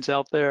endpoints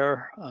out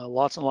there,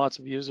 lots and lots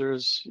of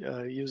users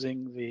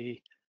using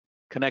the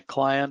Connect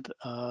client.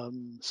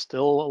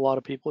 Still a lot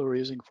of people who are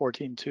using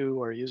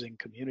 14.2 are using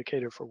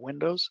Communicator for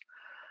Windows.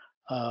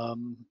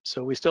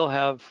 So we still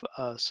have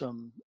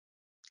some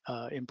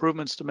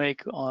improvements to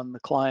make on the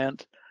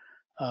client.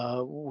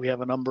 We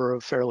have a number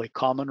of fairly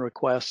common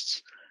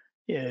requests.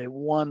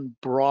 One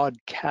broad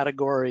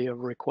category of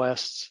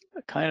requests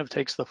kind of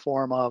takes the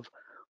form of,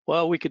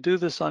 well, we could do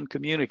this on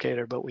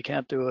Communicator, but we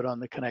can't do it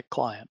on the Connect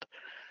client.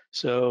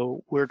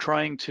 So we're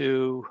trying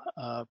to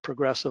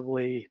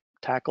progressively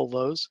tackle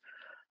those.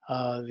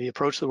 The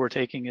approach that we're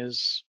taking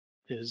is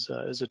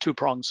a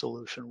two-pronged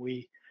solution.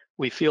 We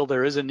we feel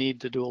there is a need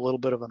to do a little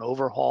bit of an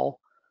overhaul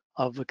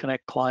of the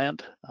Connect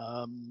client.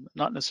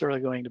 Not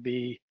necessarily going to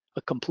be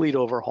a complete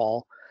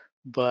overhaul,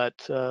 but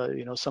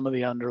some of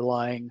the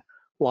underlying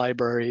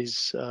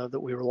libraries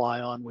that we rely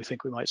on, we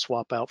think we might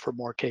swap out for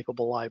more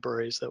capable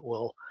libraries that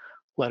will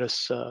let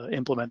us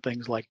implement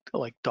things like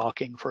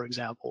docking, for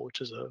example,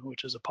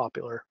 which is a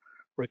popular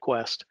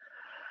request.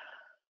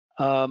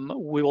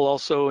 We will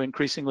also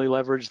increasingly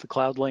leverage the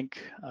CloudLink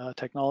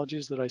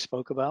technologies that I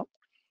spoke about.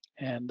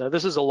 And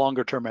this is a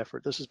longer term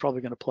effort. This is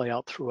probably going to play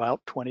out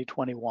throughout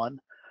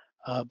 2021.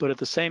 But at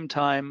the same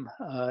time,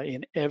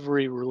 in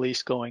every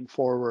release going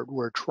forward,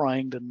 we're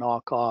trying to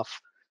knock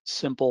off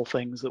simple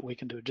things that we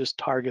can do, just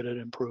targeted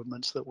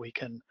improvements that we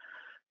can,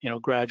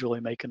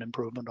 gradually make an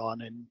improvement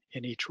on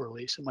in each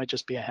release. It might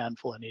just be a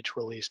handful in each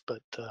release,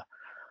 but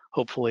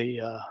hopefully,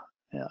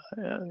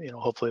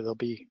 hopefully they'll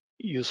be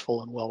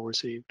useful and well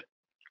received.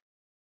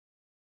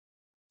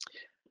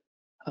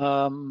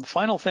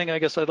 Final thing I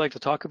guess I'd like to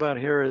talk about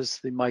here is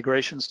the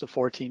migrations to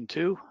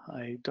 14.2.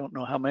 I don't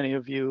know how many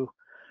of you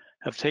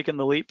have taken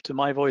the leap to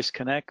MyVoice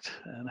Connect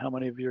and how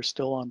many of you are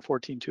still on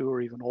 14.2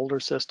 or even older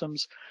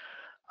systems.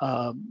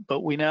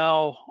 But we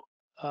now,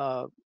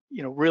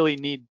 really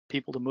need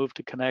people to move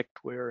to Connect.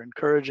 We're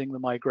encouraging the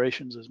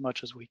migrations as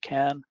much as we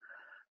can.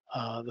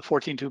 The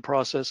 14.2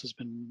 process has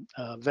been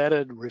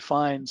vetted,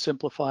 refined,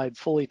 simplified,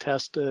 fully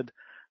tested.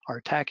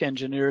 Our TAC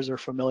engineers are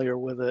familiar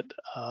with it.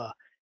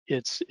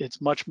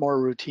 It's much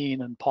more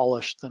routine and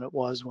polished than it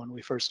was when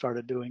we first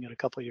started doing it a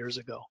couple of years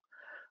ago.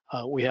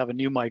 We have a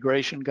new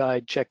migration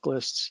guide,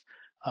 checklists,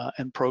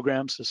 and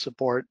programs to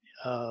support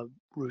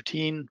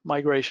routine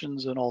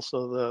migrations and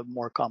also the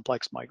more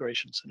complex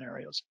migration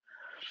scenarios.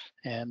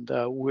 And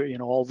we're,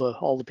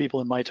 all the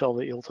people in Mitel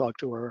that you'll talk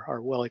to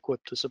are well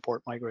equipped to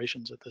support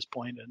migrations at this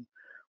point. And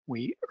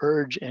we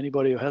urge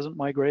anybody who hasn't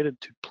migrated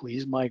to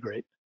please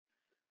migrate.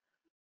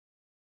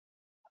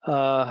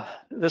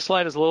 This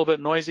slide is a little bit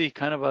noisy,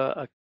 kind of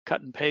a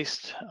cut and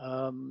paste.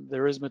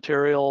 There is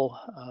material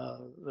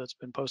that's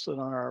been posted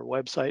on our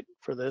website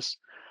for this.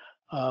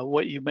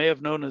 What you may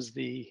have known as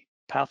the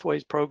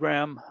Pathways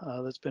program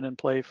that's been in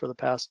play for the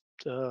past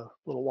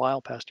little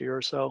while, past year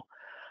or so,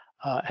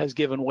 has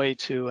given way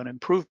to an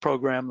improved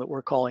program that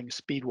we're calling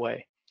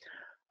Speedway.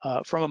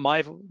 From a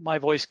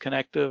MyVoice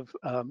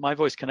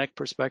Connect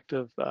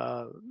perspective,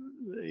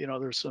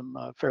 there's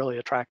some fairly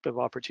attractive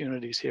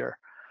opportunities here.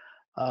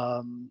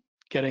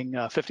 Getting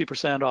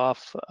 50%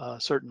 off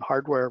certain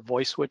hardware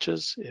voice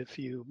switches if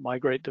you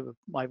migrate to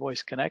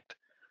MyVoice Connect.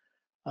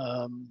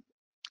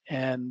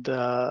 And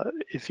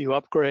if you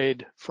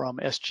upgrade from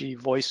SG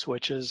voice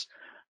switches,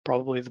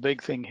 probably the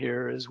big thing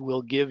here is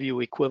we'll give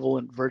you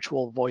equivalent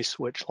virtual voice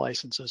switch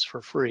licenses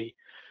for free.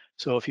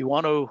 So if you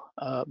want to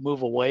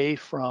move away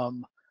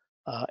from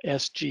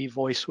SG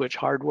voice switch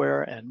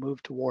hardware and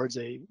move towards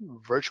a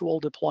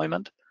virtual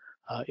deployment,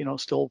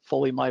 still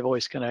fully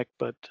MyVoice Connect,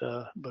 but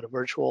a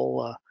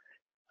virtual,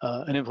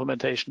 an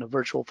implementation of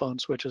virtual phone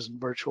switches and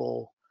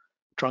virtual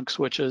trunk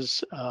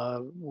switches,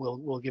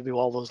 we'll give you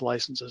all those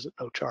licenses at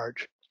no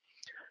charge.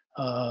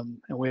 And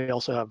we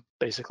also have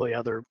basically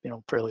other,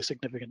 fairly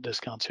significant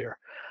discounts here.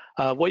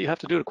 What you have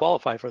to do to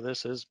qualify for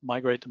this is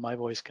migrate to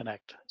MyVoice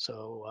Connect.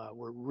 So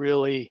we're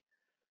really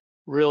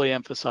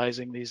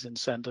emphasizing these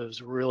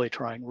incentives, really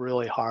trying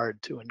really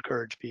hard to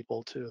encourage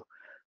people to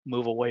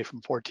move away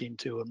from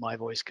 14.2 and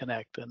MyVoice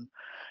Connect. And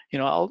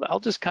I'll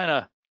just kind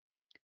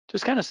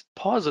of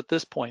pause at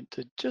this point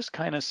to just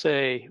kind of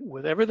say,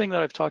 with everything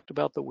that I've talked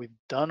about that we've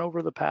done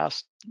over the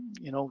past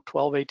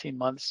 12, 18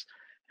 months,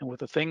 and with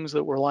the things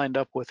that we're lined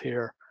up with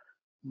here,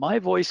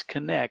 MyVoice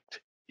Connect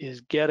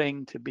is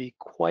getting to be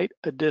quite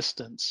a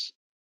distance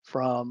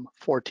from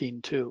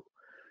 14.2.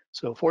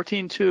 So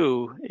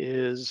 14.2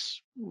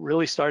 is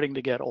really starting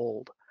to get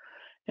old.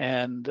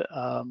 And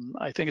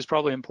I think it's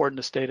probably important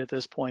to state at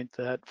this point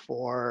that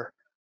for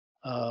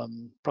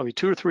probably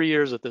 2 or 3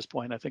 years at this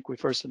point, I think we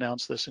first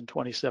announced this in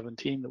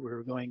 2017 that we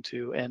were going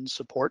to end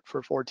support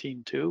for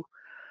 14.2.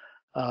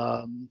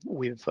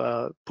 We've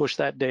pushed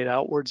that date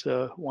outwards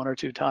 1 or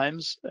 2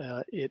 times.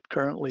 It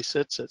currently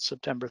sits at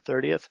September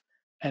 30th,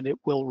 and it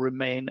will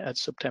remain at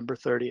September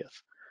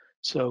 30th.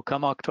 So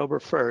come October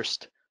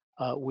 1st,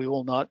 we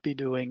will not be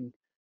doing,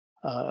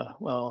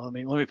 let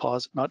me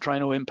pause. Not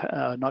trying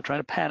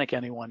to panic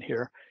anyone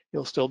here.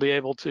 You'll still be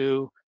able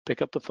to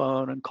pick up the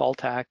phone and call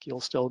TAC.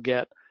 You'll still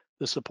get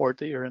the support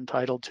that you're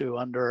entitled to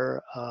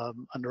under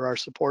our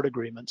support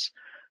agreements,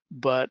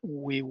 but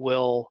we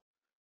will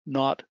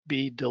not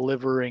be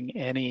delivering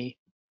any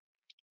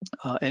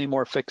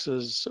more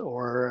fixes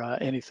or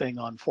anything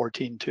on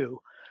 14.2.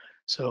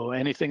 So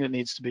anything that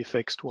needs to be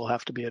fixed will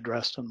have to be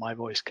addressed on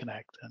MyVoice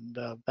Connect, and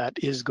that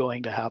is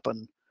going to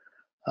happen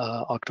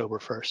October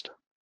 1st.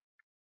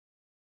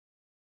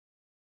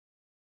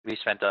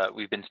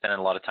 We've been spending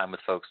a lot of time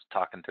with folks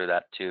talking through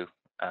that too.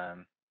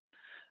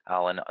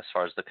 Alan, as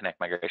far as the Connect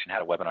migration,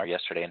 had a webinar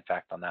yesterday, in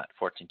fact, on that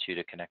 14.2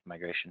 to Connect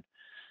migration.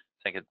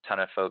 I think a ton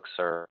of folks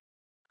are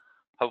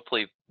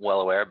hopefully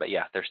well aware, but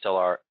yeah, there's still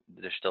a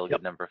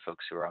good number of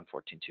folks who are on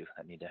 14.2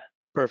 that need to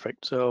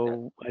Perfect.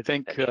 So I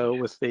think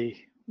with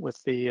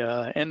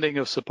the ending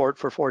of support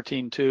for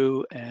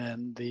 14.2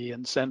 and the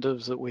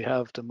incentives that we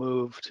have to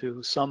move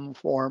to some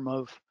form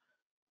of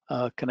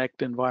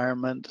Connect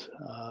environment,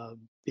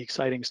 the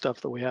exciting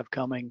stuff that we have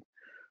coming,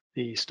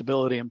 the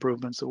stability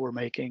improvements that we're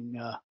making.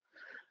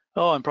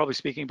 I'm probably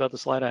speaking about the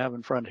slide I have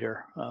in front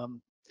here.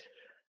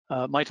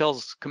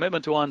 Mitel's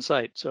commitment to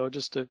on-site. So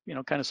just to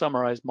kind of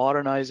summarize,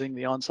 modernizing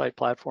the on-site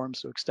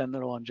platforms to extend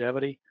their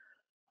longevity,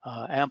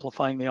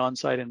 amplifying the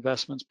on-site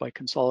investments by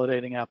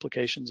consolidating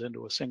applications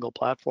into a single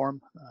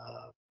platform.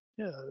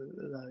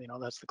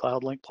 That's the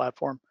CloudLink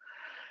platform.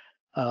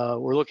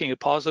 We're looking at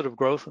positive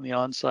growth in the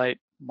on-site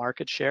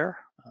market share.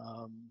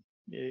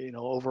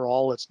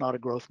 Overall, it's not a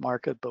growth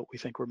market, but we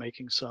think we're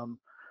making some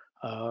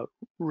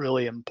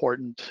really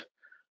important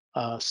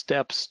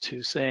steps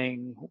to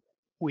saying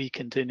we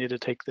continue to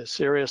take this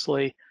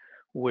seriously.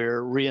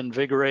 We're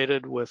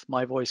reinvigorated with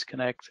My Voice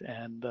Connect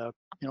and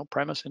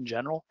premise in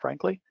general,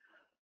 frankly.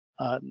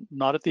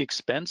 Not at the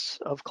expense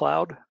of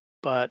cloud,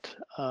 but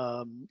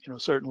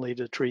certainly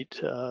to treat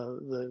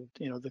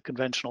the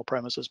conventional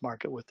premises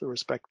market with the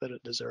respect that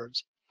it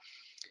deserves.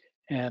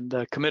 And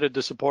committed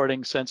to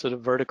supporting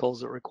sensitive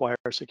verticals that require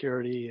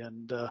security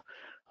and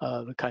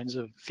the kinds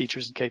of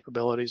features and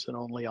capabilities that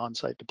only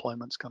on-site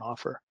deployments can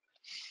offer.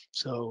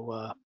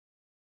 So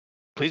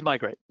please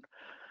migrate.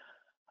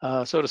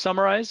 So to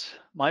summarize,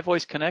 My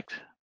Voice Connect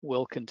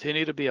will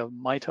continue to be a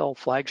Mitel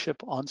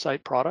flagship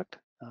on-site product.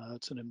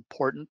 It's an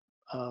important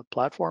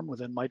platform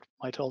within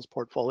Mitel's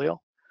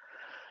portfolio.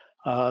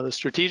 The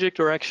strategic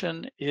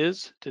direction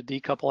is to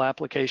decouple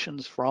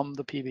applications from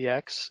the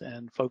PBX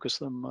and focus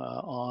them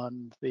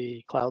on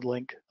the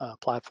CloudLink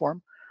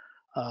platform.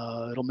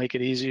 It'll make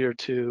it easier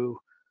to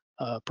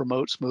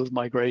promote smooth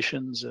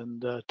migrations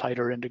and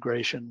tighter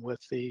integration with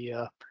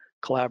the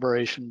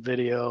collaboration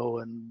video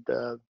and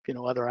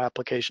other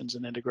applications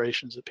and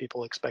integrations that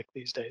people expect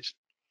these days.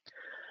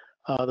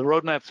 The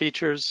roadmap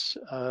features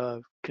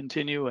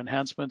continue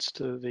enhancements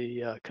to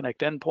the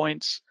Connect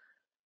endpoints,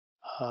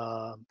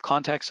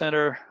 contact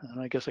center,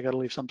 and I guess I got to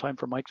leave some time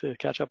for Mike to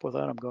catch up with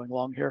that. I'm going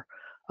long here.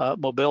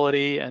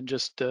 Mobility and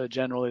just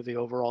generally the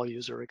overall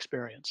user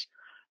experience.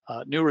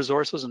 New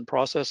resources and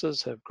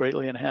processes have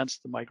greatly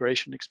enhanced the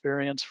migration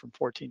experience from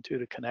 14.2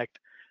 to Connect.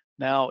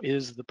 Now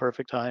is the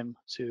perfect time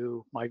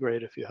to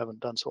migrate if you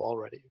haven't done so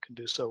already. You can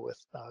do so with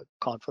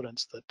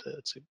confidence that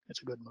it's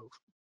a good move.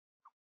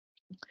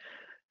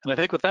 And I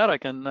think with that, I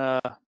can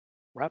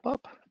wrap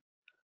up.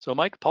 So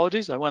Mike,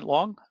 apologies, I went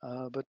long,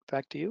 but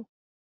back to you.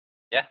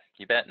 Yeah,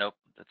 you bet. Nope,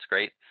 that's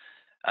great.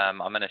 I'm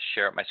going to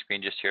share up my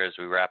screen just here as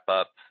we wrap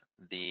up.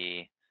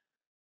 The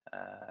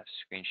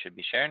screen should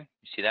be sharing.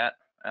 You see that,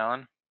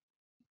 Alan?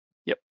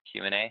 Yep.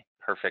 Q&A,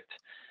 perfect.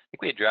 I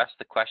think we addressed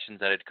the questions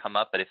that had come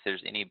up, but if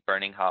there's any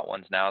burning hot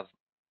ones now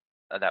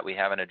that we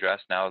haven't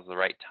addressed, now is the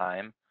right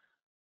time.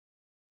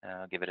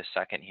 I'll give it a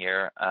second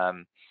here.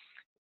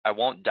 I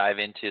won't dive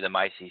into the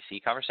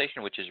MyCC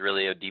conversation, which is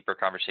really a deeper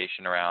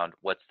conversation around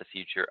what's the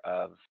future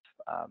of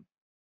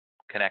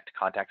Connect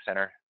Contact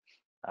Center,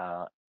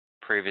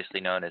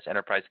 previously known as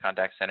Enterprise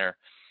Contact Center,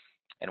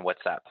 and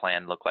what's that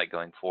plan look like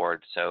going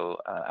forward. So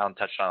Alan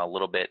touched on a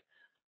little bit.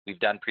 We've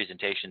done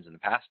presentations in the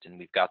past, and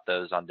we've got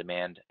those on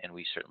demand, and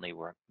we certainly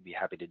will be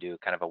happy to do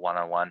kind of a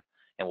one-on-one,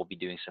 and we'll be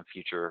doing some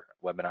future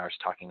webinars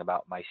talking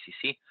about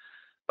MyCC.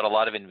 But a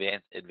lot of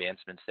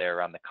advancements there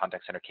around the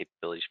contact center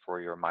capabilities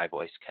for your My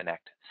Voice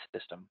Connect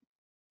system,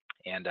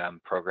 and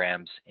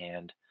programs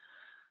and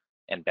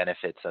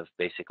benefits of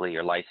basically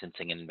your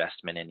licensing and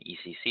investment in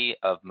ECC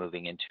of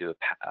moving into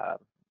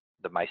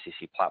the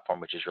MyCC platform,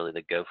 which is really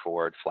the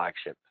go-forward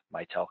flagship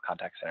Mitel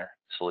contact center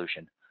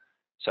solution.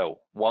 So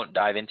won't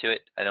dive into it.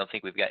 I don't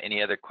think we've got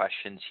any other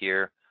questions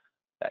here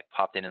that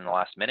popped in the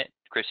last minute.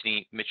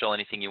 Christy, Mitchell,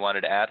 anything you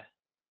wanted to add?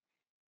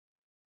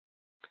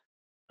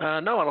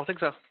 No, I don't think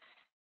so.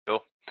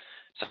 Cool.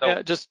 So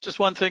yeah, just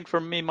one thing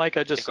from me, Mike.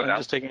 I'm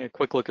just taking a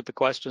quick look at the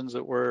questions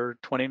that were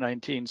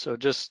 2019. So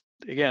just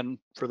again,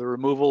 for the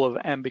removal of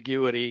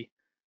ambiguity,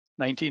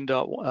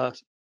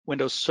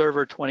 Windows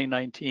Server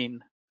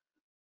 2019.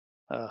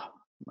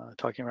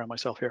 Talking around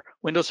myself here.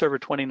 Windows Server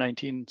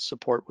 2019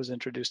 support was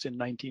introduced in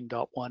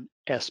 19.1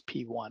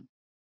 SP1.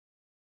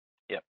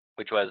 Yep,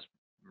 which was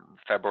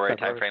February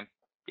timeframe.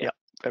 Yep,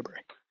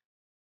 February.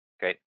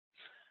 Great.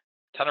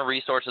 Ton of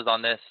resources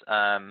on this.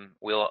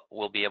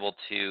 We'll be able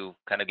to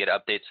kind of get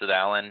updates with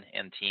Alan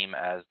and team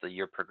as the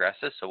year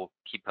progresses. So we'll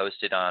keep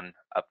posted on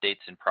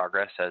updates and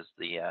progress as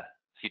the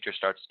future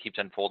keeps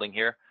unfolding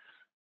here.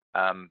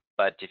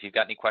 But if you've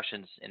got any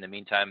questions in the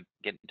meantime,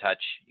 get in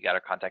touch. You got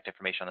our contact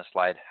information on the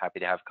slide. Happy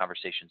to have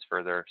conversations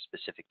further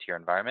specific to your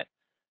environment.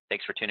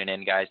 Thanks for tuning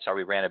in, guys.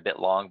 Sorry we ran a bit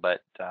long,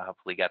 but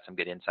hopefully got some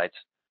good insights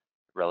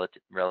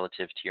relative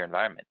to your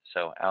environment.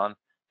 So Alan,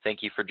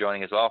 thank you for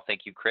joining as well.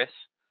 Thank you, Chris.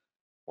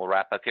 We'll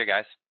wrap up here,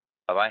 guys.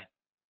 Bye-bye.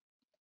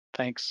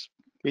 Thanks.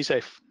 Be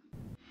safe.